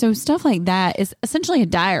cute. So stuff like that is essentially a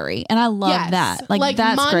diary. And I love that. Like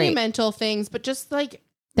that's monumental great. Things, but just like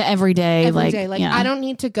the everyday. Like I don't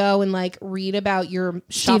need to go and like read about your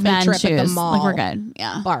Steve shopping trip shoes. at the mall. Like we're good.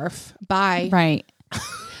 Yeah. Barf. Bye. Right.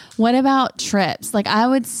 What about trips? Like I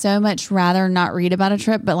would so much rather not read about a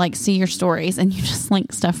trip, but like see your stories and you just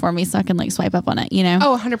link stuff for me so I can like swipe up on it, you know?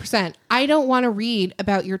 Oh, 100%. I don't want to read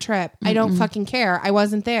about your trip. I don't fucking care. I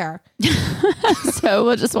wasn't there. So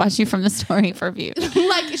we'll just watch you from the story for view.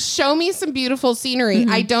 Like show me some beautiful scenery.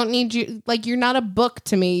 I don't need you. Like you're not a book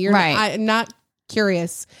to me. You're right. I'm not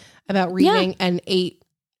curious about reading an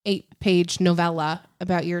eight-page novella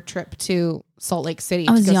about your trip to Salt Lake City.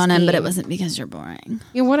 I was yawning, but it wasn't because you're boring.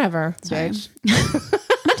 Yeah, whatever, Sorry. bitch.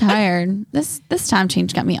 I'm tired. This time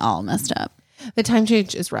change got me all messed up. The time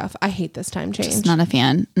change is rough. I hate this time change. Just not a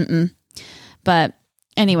fan. But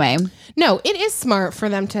anyway. No, it is smart for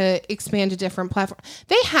them to expand to different platforms.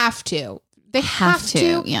 They have to. They have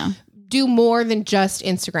to do more than just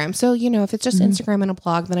Instagram. So, you know, if it's just Instagram and a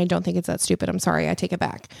blog, then I don't think it's that stupid. I'm sorry. I take it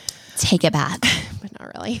back. Take it back. But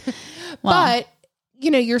not really. Well, but you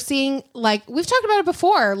know, you're seeing, like, we've talked about it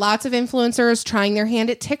before, lots of influencers trying their hand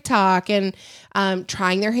at TikTok and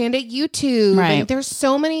trying their hand at YouTube. Right. And there's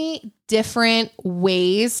so many different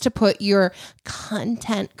ways to put your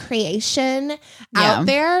content creation out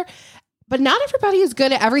there. But not everybody is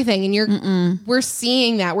good at everything. And we're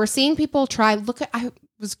seeing that. We're seeing people try. I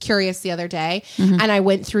was curious the other day and I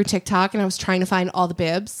went through TikTok and I was trying to find all the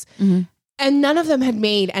bibs. And none of them had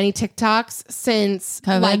made any TikToks since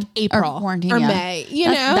COVID, like April or May. You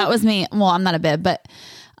know, that was me. Well, I'm not a bib, but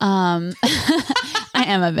I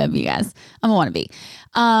am a bib, you guys. I'm a wannabe.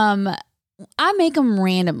 I make them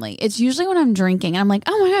randomly. It's usually when I'm drinking and I'm like,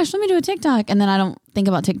 oh my gosh, let me do a TikTok. And then I don't think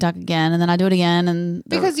about TikTok again. And then I do it again. And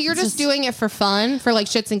because you're just doing it for fun, for like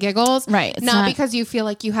shits and giggles. Right. Not because you feel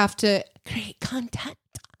like you have to create content.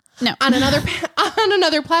 No. On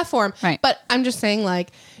another platform. Right. But I'm just saying, like,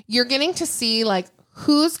 you're getting to see like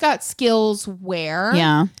who's got skills where.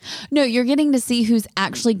 Yeah. No, you're getting to see who's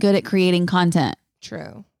actually good at creating content.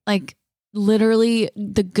 True. Like literally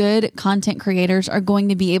the good content creators are going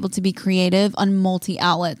to be able to be creative on multi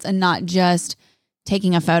outlets and not just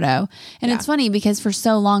taking a photo. And it's funny because for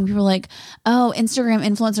so long people were like, oh, Instagram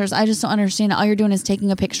influencers, I just don't understand. All you're doing is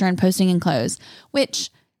taking a picture and posting in clothes,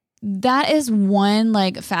 which that is one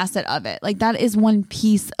like facet of it. Like that is one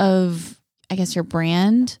piece of, I guess, your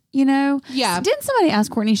brand, you know? Yeah. Didn't somebody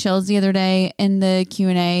ask Courtney Shields the other day in the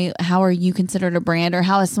Q&A, how are you considered a brand or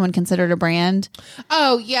how is someone considered a brand?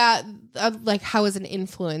 Oh, yeah. Like how is an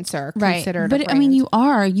influencer considered a brand? But I mean, you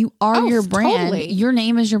are your brand. Totally. Your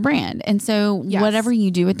name is your brand. And so whatever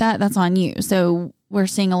you do with that, that's on you. So we're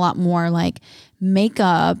seeing a lot more like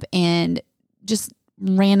makeup and just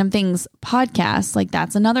random things, podcasts. Like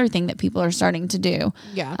that's another thing that people are starting to do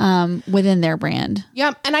within their brand.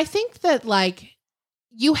 Yeah. And I think that like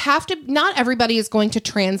you have to, not everybody is going to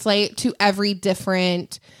translate to every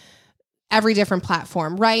different every different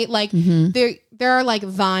platform, right? Like there are like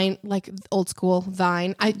Vine, like old school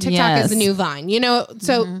Vine. TikTok is the new Vine, you know?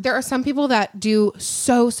 So there are some people that do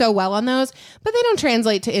so well on those, but they don't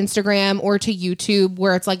translate to Instagram or to YouTube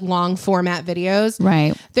where it's like long format videos.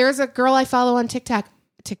 Right. There's a girl I follow on TikTok.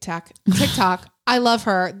 I love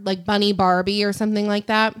her, like Bunny Barbie or something like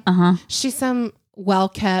that. She's some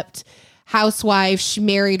well-kept housewife. She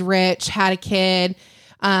married rich, had a kid.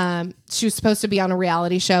 She was supposed to be on a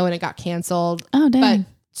reality show and it got canceled. Oh, dang. But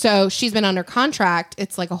so she's been under contract.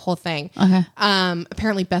 It's like a whole thing. Okay.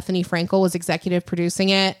 Apparently Bethany Frankel was executive producing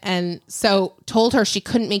it. And so told her she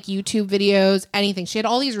couldn't make YouTube videos, anything. She had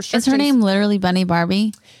all these restrictions. Is her name literally Bunny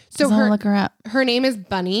Barbie? So I'll look her up. Her name is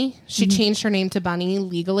Bunny. She changed her name to Bunny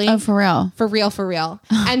legally. Oh, for real? For real.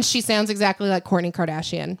 And she sounds exactly like Kourtney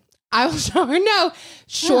Kardashian. I will show her. No,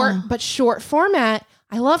 short format.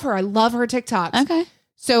 I love her. I love her TikToks. Okay.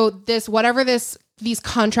 So these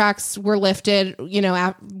contracts were lifted, you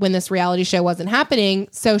know, when this reality show wasn't happening.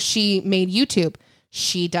 So she made YouTube.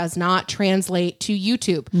 She does not translate to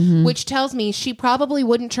YouTube, which tells me she probably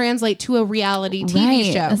wouldn't translate to a reality TV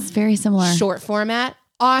show. That's very similar. Short format,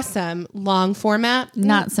 awesome. Long format,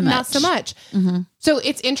 not so much. Not so much. So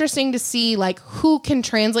it's interesting to see like who can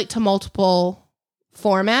translate to multiple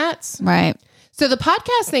formats. Right. So the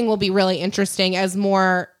podcast thing will be really interesting as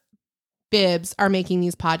more bibs are making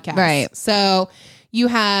these podcasts. Right. So you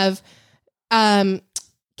have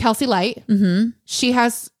Kelsey Light. She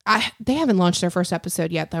has, they haven't launched their first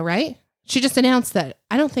episode yet though, right? She just announced that.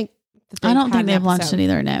 I don't think they've launched it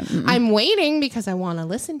either. No. I'm waiting because I want to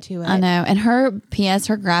listen to it. I know. And her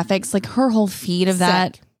graphics, like her whole feed of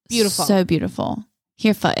that. Beautiful. So beautiful.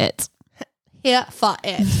 Here for it.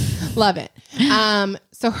 Love it.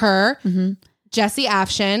 So her, Jessie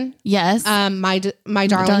Afshin. Yes. My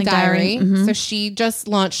Darling Diary. So she just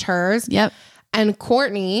launched hers. Yep. And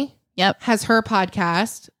Kourtney has her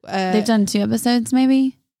podcast. They've done 2 episodes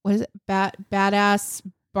maybe. What is it? Badass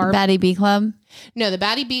Baddie Bee Club? No, the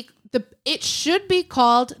Baddie Bee. It should be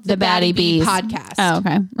called the Baddie Bees podcast. Oh,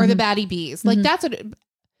 okay. Or the Baddie Bees. Like that's what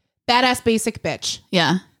Badass Basic Bitch.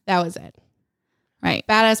 Yeah. That was it. Right.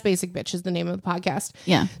 Badass Basic Bitch is the name of the podcast.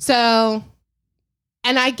 Yeah. So,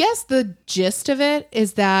 and I guess the gist of it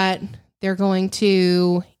is that they're going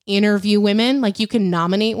to interview women. Like you can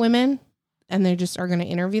nominate women and they just are going to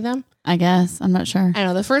interview them. I guess. I'm not sure. I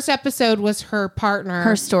know. The first episode was her partner.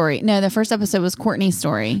 Her story. No, the first episode was Kourtney's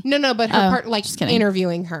story. No, but her part, like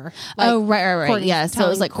interviewing her. Like, right. Yeah. So it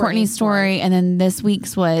was like Kourtney's story. And then this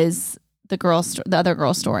week's was the other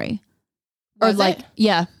girl's story. Was like,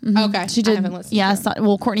 yeah. Okay. She did. I haven't listened yeah.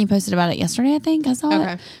 Kourtney posted about it yesterday, I think. I saw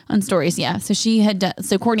it on stories. Yeah. So she had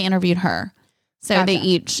so Kourtney interviewed her. So they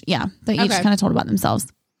each kind of told about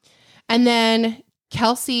themselves. And then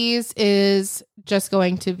Kelsey's is just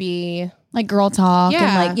going to be like girl talk.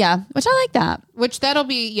 And which I like that. Which that'll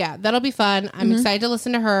be fun. I'm excited to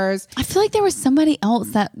listen to hers. I feel like there was somebody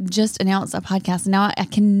else that just announced a podcast. Now I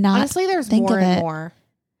cannot. Honestly, there's think more of and it. more.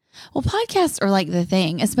 Well, podcasts are like the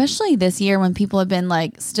thing, especially this year when people have been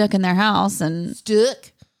like stuck in their house and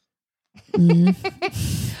stuck.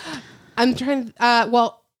 I'm trying.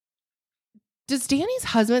 Well, does Danny's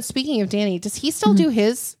husband? Speaking of Danny, does he still do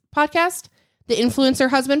his podcast, the Influencer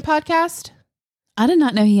Husband podcast? I did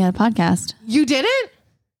not know he had a podcast. You didn't?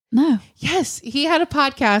 No. Yes, he had a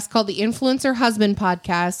podcast called the Influencer Husband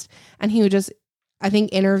podcast, and he would just, I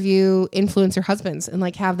think, interview influencer husbands and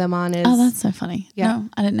like have them on his. Oh, that's so funny. Yeah, no,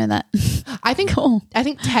 I didn't know that. I think cool. I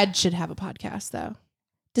think Ted should have a podcast though.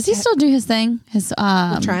 Does he still do his thing? His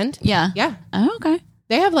trend? Yeah. Yeah. Oh, okay.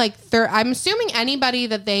 They have like I'm assuming anybody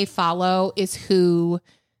that they follow is who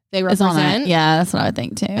they represent. Yeah, that's what I would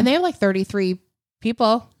think too. And they have like 33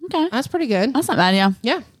 people. Okay. That's pretty good. That's not bad,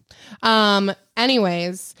 yeah. Yeah.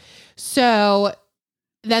 Anyways, so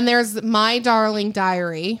then there's My Darling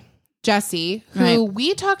Diary, Jessie, who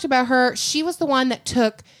we talked about her. She was the one that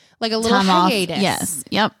took like a little hiatus. Yes.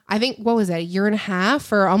 Yep. I think, what was that, a year and a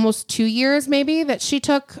half or almost 2 years maybe that she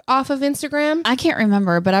took off of Instagram? I can't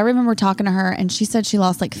remember, but I remember talking to her and she said she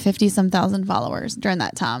lost like 50-some thousand followers during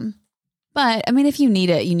that time. But I mean, if you need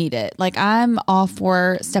it, you need it. Like I'm all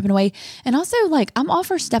for stepping away. And also like I'm all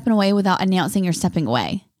for stepping away without announcing you're stepping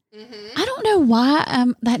away. I don't know why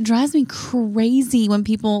that drives me crazy when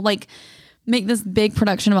people like make this big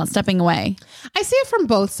production about stepping away. I see it from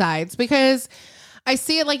both sides because I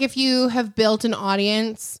see it like if you have built an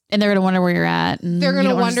audience and they're going to wonder where you're at. And they're going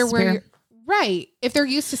to wonder where you're right. If they're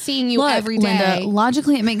used to seeing you every day. Linda,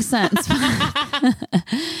 logically it makes sense.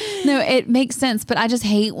 No, it makes sense. But I just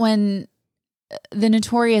hate when the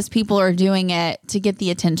notorious people are doing it to get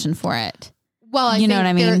the attention for it. Well, I You know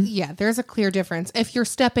think what I mean? Yeah, there's a clear difference. If you're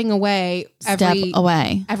stepping away Step every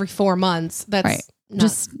away. 4 months, that's Right.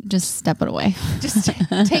 Just step it away. just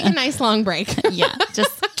take a nice long break. Yeah.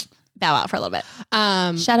 Just bow out for a little bit.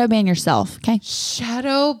 Shadow ban yourself. Okay.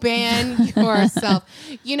 Shadow ban yourself.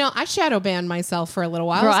 I shadow banned myself for a little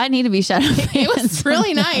while. Girl, I need to be shadow banned. It was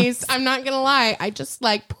really nice. I'm not going to lie. I just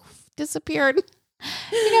disappeared.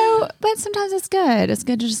 But sometimes it's good. It's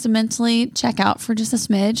good to just mentally check out for just a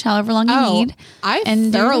smidge, however long you need. I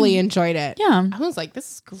And thoroughly enjoyed it. Yeah. I was like, this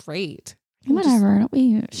is great. Whatever. Don't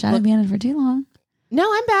be shadow banned for too long. No,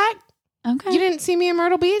 I'm back. Okay. You didn't see me in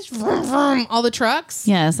Myrtle Beach? Vroom, vroom, all the trucks.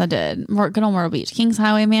 Yes, I did. Good old Myrtle Beach. Kings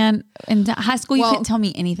Highway, man. In high school, you couldn't tell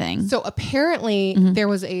me anything. So apparently there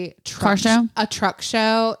was a Car show? A truck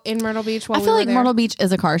show in Myrtle Beach while I we feel were like there. Myrtle Beach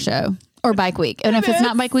is a car show or bike week. And if it's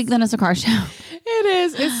not bike week, then it's a car show. It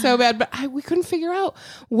is. It's so bad. But we couldn't figure out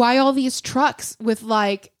why all these trucks with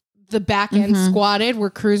the back end squatted were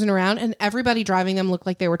cruising around, and everybody driving them looked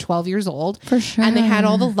like they were 12 years old. For sure. And they had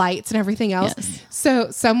all the lights and everything else. Yes. So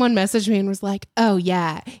someone messaged me and was like, oh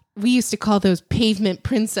yeah, we used to call those pavement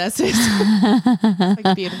princesses.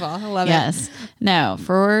 Beautiful. I love it. Yes. No,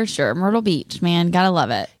 for sure. Myrtle Beach, man. Gotta love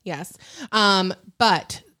it. Yes.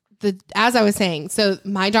 But as I was saying, so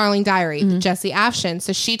My Darling Diary, Jessie Afshin.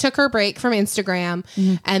 So she took her break from Instagram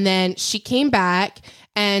and then she came back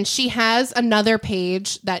and she has another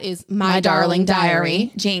page that is My Darling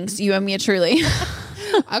Diary. Jinx, you owe me a truly.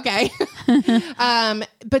 Okay.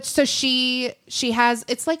 But so she has,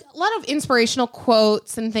 it's like a lot of inspirational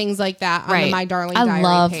quotes and things like that on the My Darling Diary I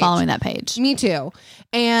love page. following that page. Me too.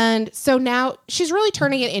 And so now she's really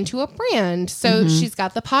turning it into a brand. So she's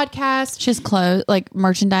got the podcast. She's clothes, like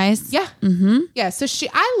merchandise. Yeah. Yeah. So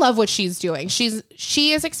I love what she's doing.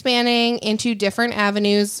 She is expanding into different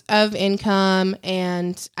avenues of income.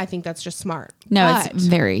 And I think that's just smart. No, But- it's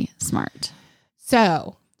very smart.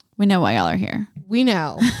 So We know why y'all are here. we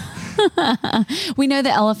know. We know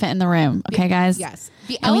the elephant in the room. Okay, guys? Yes.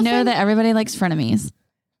 The And we know elephant- that everybody likes frenemies.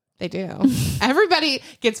 They do. Everybody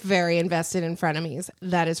gets very invested in frenemies.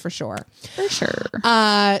 That is for sure. For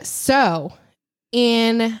sure. So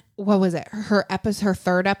in, what was it? Her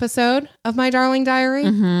third episode of My Darling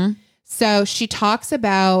Diary. So she talks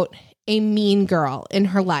about a mean girl in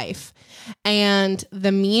her life. And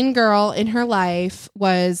the mean girl in her life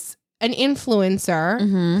was an influencer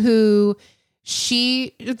who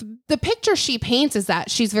the picture she paints is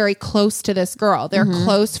that she's very close to this girl. They're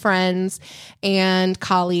close friends and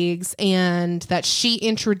colleagues, and that she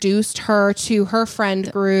introduced her to her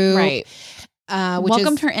friend group. Right. Which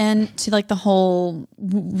Welcomed her into like the whole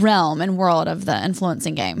realm and world of the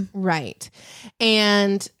influencing game. Right.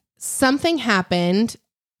 And something happened,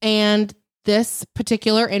 and this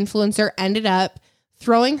particular influencer ended up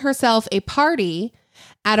throwing herself a party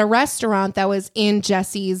at a restaurant that was in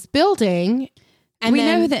Jessie's building.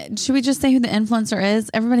 And Should we just say who the influencer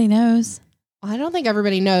is? Everybody knows. I don't think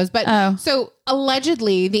everybody knows, but so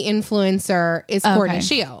allegedly the influencer is Courtney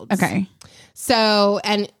Shields. Okay. So,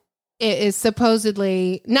 and it is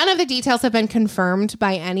supposedly, none of the details have been confirmed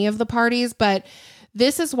by any of the parties, but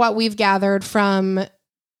this is what we've gathered from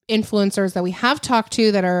influencers that we have talked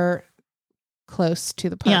to that are close to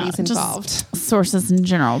the parties involved. Sources in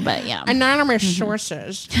general, but yeah. Anonymous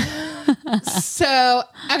sources. So,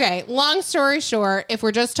 okay, long story short, if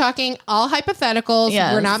we're just talking all hypotheticals,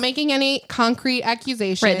 Yes. we're not making any concrete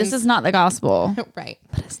accusations. Right. This is not the gospel. Right.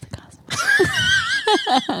 But it's the gospel.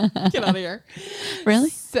 Get out of here. Really?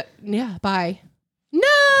 So, yeah, bye.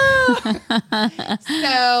 No.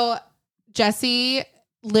 So Jessie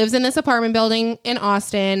lives in this apartment building in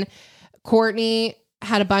Austin. Courtney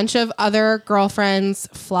had a bunch of other girlfriends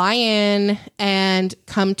fly in and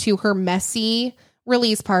come to her messy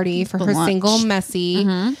release party for her Lunch. single Messy.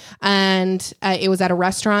 And it was at a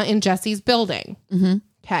restaurant in Jessie's building.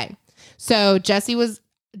 Okay. So Jessie was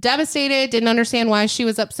devastated, didn't understand why she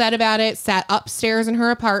was upset about it, sat upstairs in her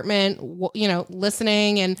apartment,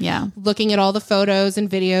 listening and looking at all the photos and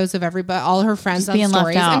videos of everybody, all her friends on being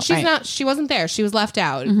left stories. out, And she wasn't there. She was left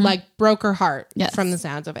out, like broke her heart from the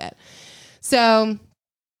sounds of it. So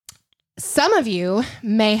some of you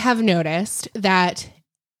may have noticed that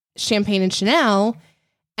Champagne and Chanel,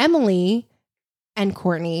 Emily and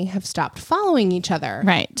Courtney have stopped following each other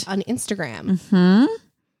on Instagram.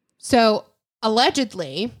 So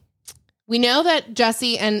allegedly, we know that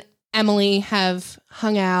Jessie and Emily have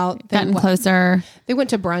hung out. Gotten closer. They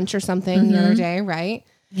went to brunch or something the other day, right?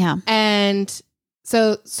 Yeah. And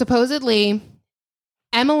so supposedly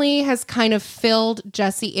Emily has kind of filled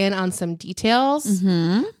Jessie in on some details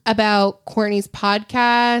about Courtney's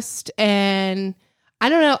podcast. And I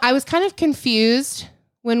don't know, I was kind of confused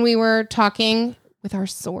when we were talking with our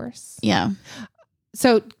source. Yeah.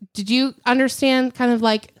 So did you understand kind of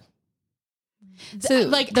like, So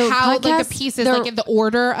like the how like podcast, the pieces, they're- like in the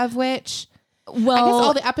order of which? Well, I guess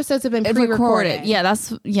all the episodes have been pre-recorded. Yeah,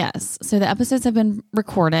 yes. So the episodes have been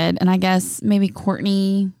recorded, and I guess maybe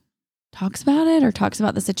Courtney talks about it or talks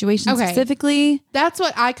about the situation specifically. That's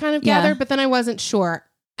what I kind of gathered, but then I wasn't sure.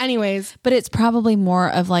 Anyways. But it's probably more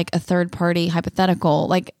of like a third party hypothetical.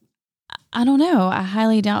 Like, I don't know. I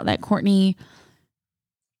highly doubt that Courtney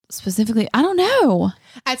specifically, I don't know.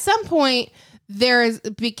 At some point, there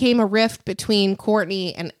became a rift between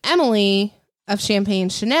Courtney and Emily of Champagne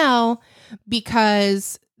Chanel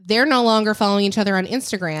because they're no longer following each other on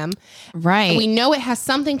Instagram. Right. We know it has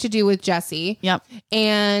something to do with Jessie. Yep.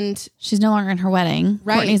 And she's no longer in her wedding.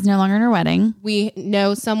 Right. Courtney's no longer in her wedding. We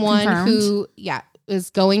know someone Confirmed. who, is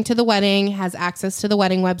going to the wedding, has access to the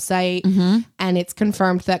wedding website, and it's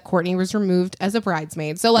confirmed that Courtney was removed as a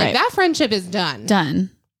bridesmaid. So, like, that friendship is done. Done.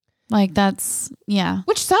 Like, that's, yeah.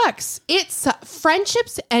 Which sucks.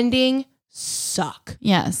 Friendships ending suck.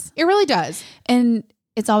 Yes. It really does. And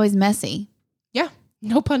it's always messy. Yeah.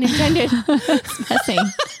 No pun intended. It's messy,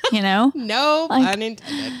 you know? No pun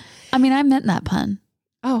intended. I mean, I meant that pun.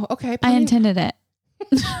 Oh, okay. I intended it.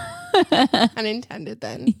 Unintended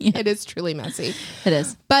then. Yeah. It is truly messy. It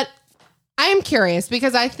is. But I am curious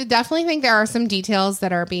because I definitely think there are some details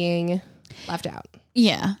that are being left out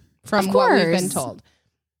Yeah. from Of what we've course. been told.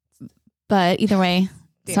 But either way,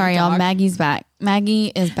 Damn sorry, y'all. dog. Maggie's back.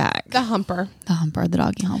 Maggie is back. The humper. The humper, the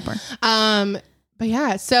doggy humper. But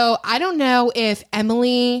yeah, so I don't know if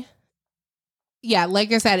Emily,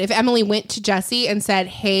 like I said, if Emily went to Jessie and said,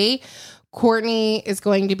 hey, Courtney is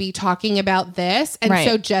going to be talking about this. And Right.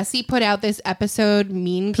 so Jessie put out this episode,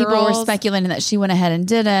 Mean People Girls. were speculating that she went ahead and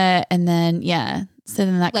did it. And then, so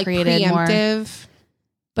then that like created more. preemptive.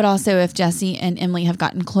 But also if Jessie and Emily have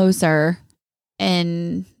gotten closer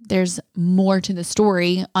and there's more to the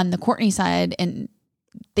story on the Courtney side and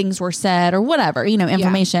things were said or whatever,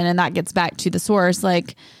 information, and that gets back to the source,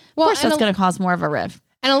 like, of course that's going to cause more of a rift.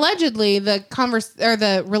 And allegedly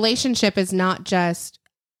the relationship is not just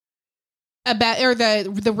about, or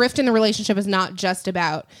the rift in the relationship is not just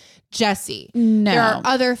about Jessie. No. There are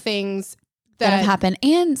other things that have happened.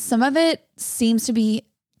 And some of it seems to be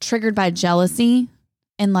triggered by jealousy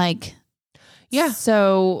and like,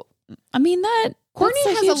 so, I mean, Courtney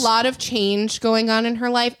has a lot of change going on in her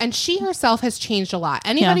life, and she herself has changed a lot.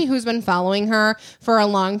 Anybody who's been following her for a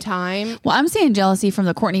long time. Well, I'm saying jealousy from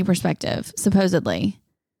the Courtney perspective, supposedly.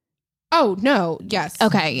 Oh, no. Yes.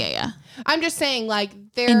 Okay. Yeah. I'm just saying, like,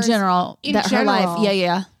 there's In general, her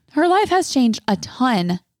life. Her life has changed a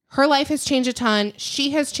ton. Her life has changed a ton.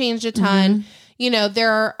 She has changed a ton.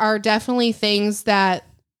 There are definitely things that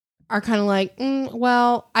are kind of like,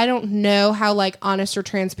 well, I don't know how like honest or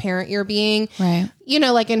transparent you're being. Right.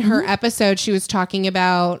 Like in her episode, she was talking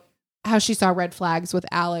about how she saw red flags with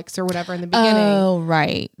Alex or whatever in the beginning. Oh,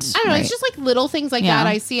 right. I don't know. It's just like little things like that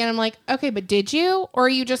I see. And I'm like, okay, but did you? Or are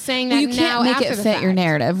you just saying that you can't make it fit your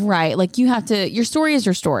narrative. Right. Like you have to, your story is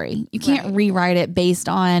your story. You can't rewrite it based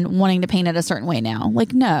on wanting to paint it a certain way now.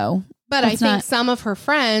 Like, no. But I think some of her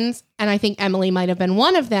friends, and I think Emily might have been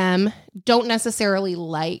one of them, don't necessarily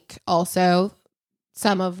like also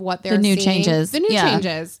some of what they're new seeing. changes. The new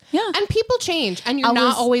changes. Yeah. And people change, and you're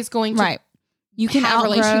not always going to You can have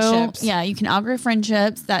outgrow relationships. Yeah, you can outgrow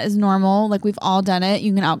friendships. That is normal. Like we've all done it.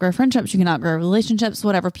 You can outgrow friendships. You can outgrow relationships.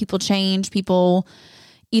 Whatever. People change. People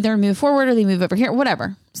either move forward or they move over here.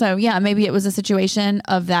 Whatever. So yeah, maybe it was a situation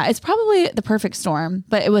of that. It's probably the perfect storm,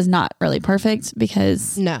 but it was not really perfect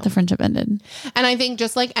because the friendship ended. And I think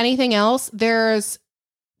just like anything else, there's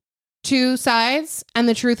two sides, and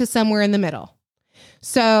the truth is somewhere in the middle.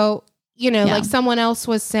 So like someone else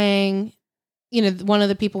was saying. One of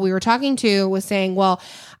the people we were talking to was saying, well,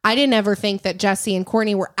 I didn't ever think that Jessie and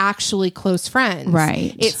Courtney were actually close friends.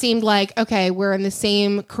 Right. It seemed like, okay, we're in the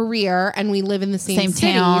same career and we live in the same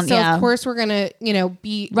city. Town. So of course we're going to,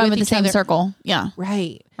 be run with the each same other. circle. Yeah.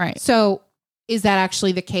 Right. Right. So is that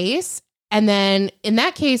actually the case? And then in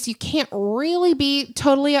that case, you can't really be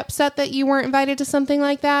totally upset that you weren't invited to something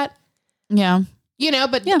like that. Yeah.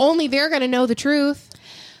 But only they're going to know the truth.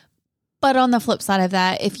 But on the flip side of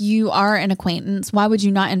that, if you are an acquaintance, why would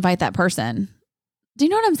you not invite that person? Do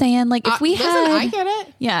you know what I'm saying? Like if we I get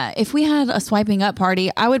it. Yeah. If we had a swiping up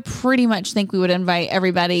party, I would pretty much think we would invite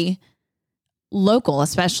everybody local,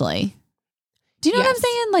 especially. Do you know what I'm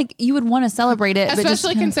saying? Like you would want to celebrate it.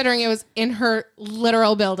 Especially considering it was in her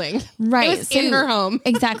literal building. Right. It was in her home.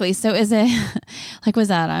 Exactly. So is it like, was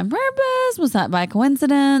that on purpose? Was that by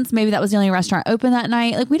coincidence? Maybe that was the only restaurant open that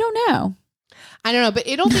night. Like we don't know. I don't know, but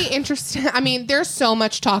it'll be interesting. I mean, there's so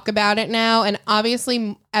much talk about it now, and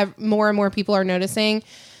obviously more and more people are noticing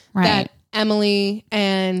that Emily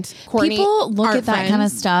and Courtney people look are at that kind of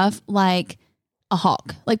stuff like a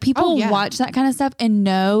hawk. Like people watch that kind of stuff and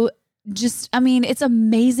know it's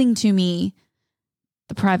amazing to me.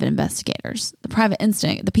 The private investigators, the private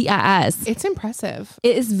instinct, the PIs. It's impressive.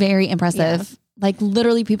 It is very impressive. Yeah. Like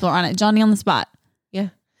literally people are on it. Johnny on the spot. Yeah.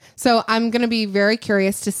 So I'm going to be very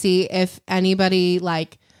curious to see if anybody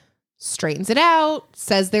like straightens it out,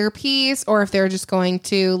 says their piece, or if they're just going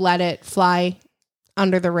to let it fly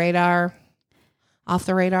under the radar, off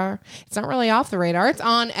the radar. It's not really off the radar. It's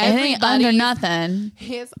on everybody. It ain't under nothing.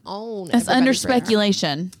 His own. It's under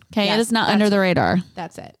speculation. Okay. Yes, it is not under the radar.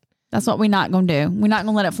 That's it. That's what we're not going to do. We're not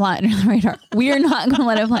going to let it fly under the radar. We are not going to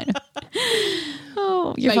let it fly.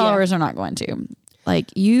 Your followers are not going to. Like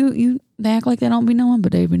they act like they don't be knowing,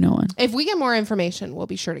 but they be knowing. If we get more information, we'll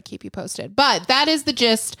be sure to keep you posted. But that is the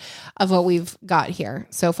gist of what we've got here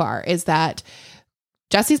so far, is that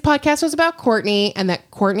Jesse's podcast was about Courtney, and that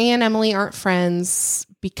Courtney and Emily aren't friends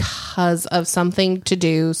because of something to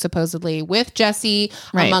do supposedly with Jesse,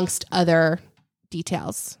 amongst other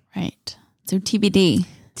details. Right. So TBD.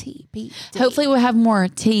 TBD. Hopefully we'll have more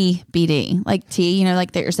TBD, like tea,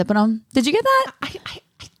 like that you're sipping on. Did you get that? I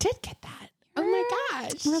did get that. Oh my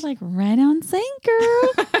gosh. We're like right on sync, girl.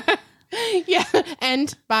 Yeah.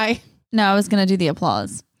 And bye. No, I was going to do the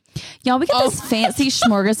applause. Y'all, we got this fancy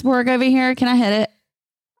smorgasbord over here. Can I hit it?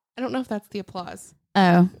 I don't know if that's the applause.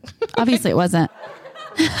 Oh, obviously it wasn't.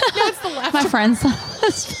 No, it's the left. My friends thought it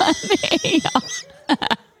was funny.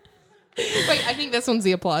 Wait, I think this one's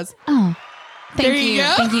the applause. Oh. Thank you.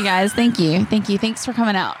 Go. Thank you guys. Thank you. Thanks for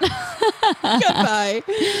coming out. Goodbye.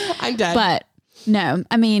 I'm done. But no,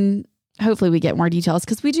 I mean, hopefully we get more details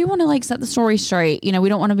because we do want to set the story straight. We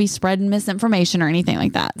don't want to be spreading misinformation or anything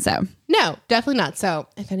like that. So no, definitely not. So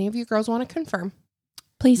if any of you girls want to confirm,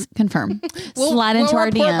 please confirm. Slide into our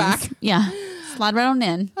DMs. Back. Yeah. Slide right on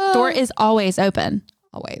in. Door is always open.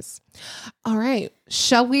 Always. All right.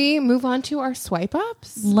 Shall we move on to our swipe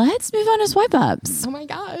ups? Let's move on to swipe ups. Oh my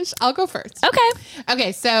gosh. I'll go first.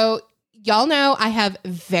 Okay. So y'all know I have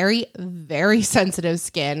very, very sensitive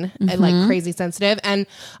skin, and like crazy sensitive. And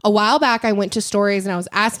a while back I went to Stories and I was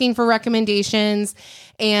asking for recommendations,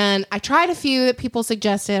 and I tried a few that people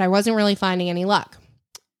suggested. I wasn't really finding any luck.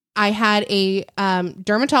 I had a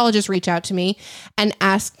dermatologist reach out to me and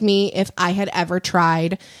asked me if I had ever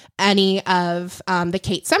tried any of the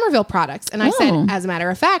Kate Somerville products. And I said, as a matter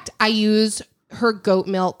of fact, I use her goat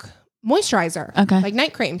milk moisturizer, like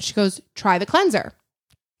night cream. She goes, try the cleanser.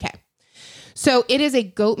 Okay. So it is a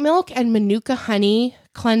goat milk and Manuka honey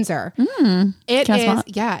cleanser. It is,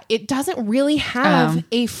 it doesn't really have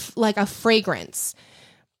a fragrance.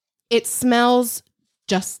 It smells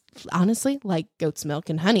just honestly like goat's milk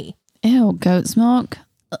and honey. Ew, goat's milk.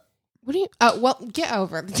 What do you, well, get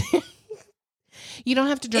over it. You don't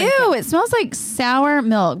have to drink it smells like sour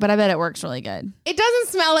milk, but I bet it works really good. It doesn't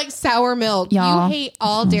smell like sour milk. Y'all, you hate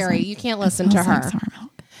all dairy. You can't listen to her. Like sour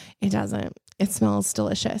milk. It doesn't. It smells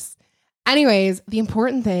delicious. Anyways, the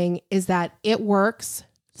important thing is that it works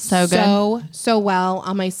so well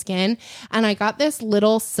on my skin. And I got this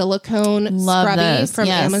little silicone scrubby from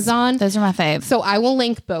Amazon. Those are my fave. So I will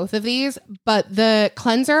link both of these, but the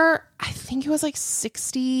cleanser, I think it was like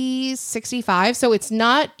 $60, $65. So it's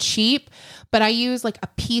not cheap, but I use like a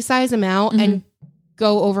pea size amount and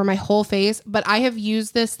go over my whole face. But I have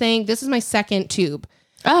used this thing. This is my second tube.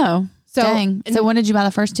 Oh, dang. So when did you buy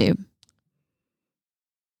the first tube?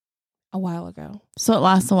 A while ago. So it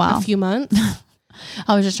lasts a while. A few months.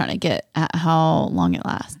 I was just trying to get at how long it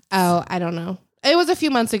lasts. Oh, I don't know. It was a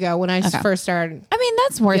few months ago when I first started. I mean,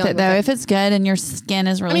 that's worth it though. If it's good and your skin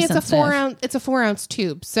is really sensitive. It's a 4 ounce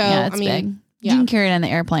tube. So it's big. Yeah. You can carry it on the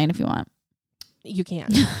airplane if you want. You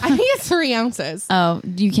can't. I think it's 3 ounces. Oh,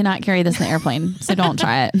 you cannot carry this in the airplane. So don't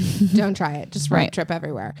try it. Don't try it. Just road trip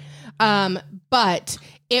everywhere. But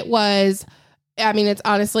it was, it's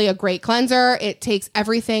honestly a great cleanser. It takes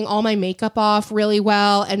everything, all my makeup off really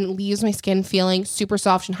well and leaves my skin feeling super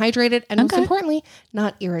soft and hydrated. And most importantly,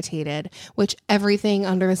 not irritated, which everything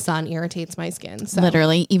under the sun irritates my skin. So.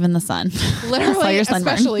 Literally, even the sun. Literally,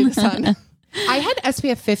 especially the sun. I had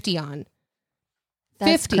SPF 50 on.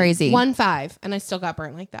 That's 50, crazy. 1.5, and I still got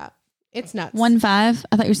burnt like that. It's nuts. 1.5?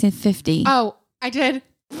 I thought you were saying 50. Oh, I did.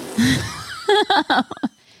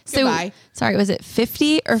 So, sorry, was it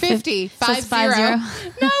 50 or 50? 50.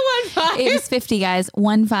 5-0? No, 1.5. It was 50, guys.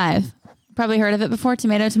 1.5. Probably heard of it before.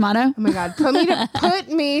 Tomato. Oh my God. Put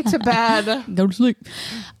me to bed. Go to sleep.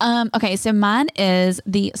 Okay. So mine is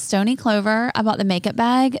the Stony Clover. I bought the makeup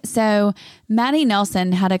bag. So Maddie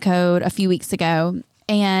Nelson had a code a few weeks ago.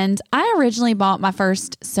 And I originally bought my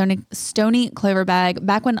first Stony Clover bag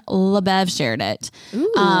back when LaBev shared it.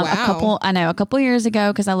 Ooh, wow. A couple years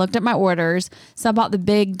ago, because I looked at my orders. So I bought the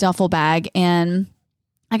big duffel bag, and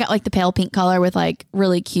I got like the pale pink color with like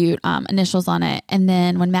really cute initials on it. And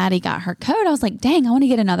then when Maddie got her code, I was like, dang, I want to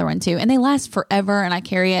get another one too. And they last forever, and I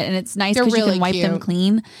carry it, and it's nice because you can wipe them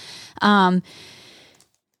clean.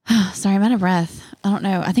 Sorry, I'm out of breath. I don't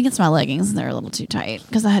know. I think it's my leggings. They're a little too tight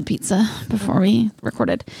because I had pizza before we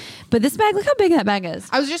recorded. But this bag, look how big that bag is.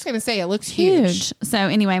 I was just going to say, it looks huge. So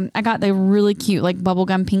anyway, I got the really cute like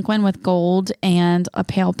bubblegum pink one with gold and a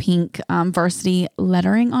pale pink varsity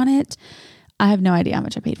lettering on it. I have no idea how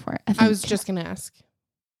much I paid for it. I was just going to ask.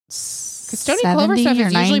 Because Stony Clover stuff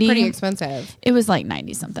is usually pretty expensive. It was like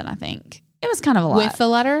 90 something, I think. It was kind of a lot. With the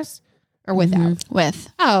letters or without? Mm-hmm.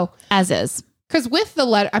 With. Oh. As is. Because with the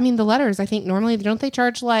the letters, I think normally, don't they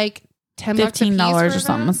charge like $10 $15 or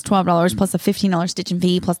something? It's $12 plus a $15 stitching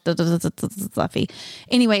fee plus the fee.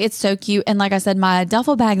 Anyway, it's so cute. And like I said, my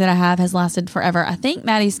duffel bag that I have has lasted forever. I think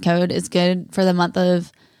Maddie's code is good for the month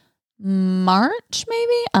of March,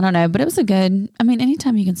 maybe? I don't know, but it was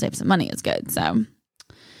anytime you can save some money is good. So,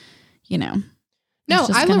 No,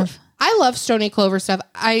 I love Stony Clover stuff.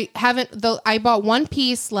 I bought one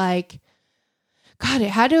piece like, God,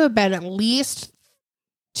 it had to have been at least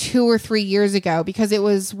 2 or 3 years ago because it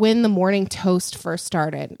was when the morning toast first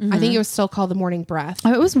started. Mm-hmm. I think it was still called the morning breath.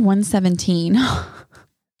 Oh, it was $117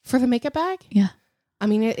 for the makeup bag. Yeah, I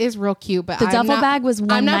mean it is real cute, but the duffel bag was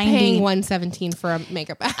 $190. I'm not paying $117 for a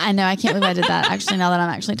makeup bag. I know. I can't believe I did that. Actually, now that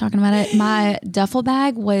I'm actually talking about it, my duffel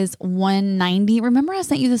bag was $190. Remember, I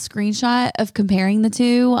sent you the screenshot of comparing the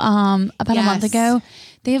two about a month ago.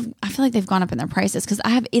 I feel like they've gone up in their prices because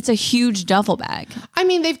it's a huge duffel bag. I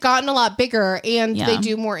mean, they've gotten a lot bigger and they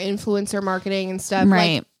do more influencer marketing and stuff.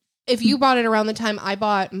 Right. Like, if you bought it around the time I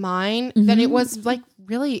bought mine, then it was like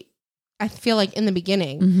really, I feel like in the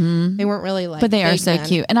beginning, they weren't really like, but they are so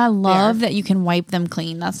cute. And I love that you can wipe them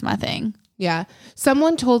clean. That's my thing. Yeah.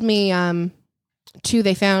 Someone told me, too,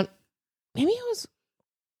 they found, maybe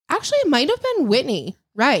it might have been Whitney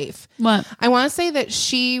Rife. What? I want to say that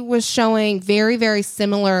she was showing very, very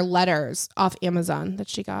similar letters off Amazon that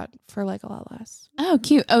she got for like a lot less. Oh,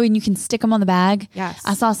 cute. Oh, and you can stick them on the bag? Yes.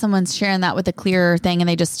 I saw someone sharing that with a clear thing and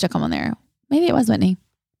they just stuck them on there. Maybe it was Whitney.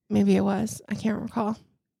 Maybe it was. I can't recall.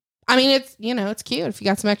 I mean, it's, it's cute. If you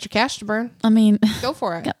got some extra cash to burn. I mean, go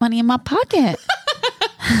for it. Got money in my pocket.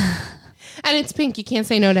 And it's pink. You can't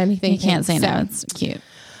say no to anything. You can't say no. It's cute.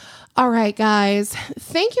 All right, guys.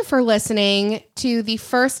 Thank you for listening to the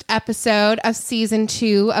first episode of season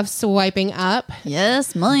 2 of Swiping Up.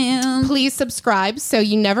 Yes, ma'am. Please subscribe so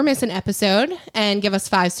you never miss an episode and give us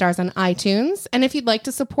 5 stars on iTunes. And if you'd like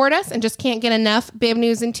to support us and just can't get enough Bib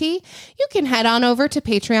News and Tea, you can head on over to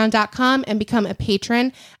patreon.com and become a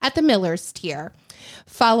patron at the Miller's tier.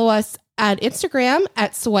 Follow us at Instagram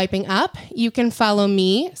at Swiping Up. You can follow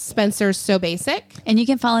me, Spencer So Basic. And you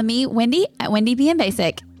can follow me, Wendy, at Wendy Being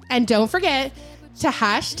Basic. And don't forget to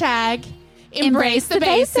hashtag embrace the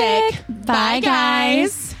basic. Bye,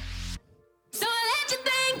 guys.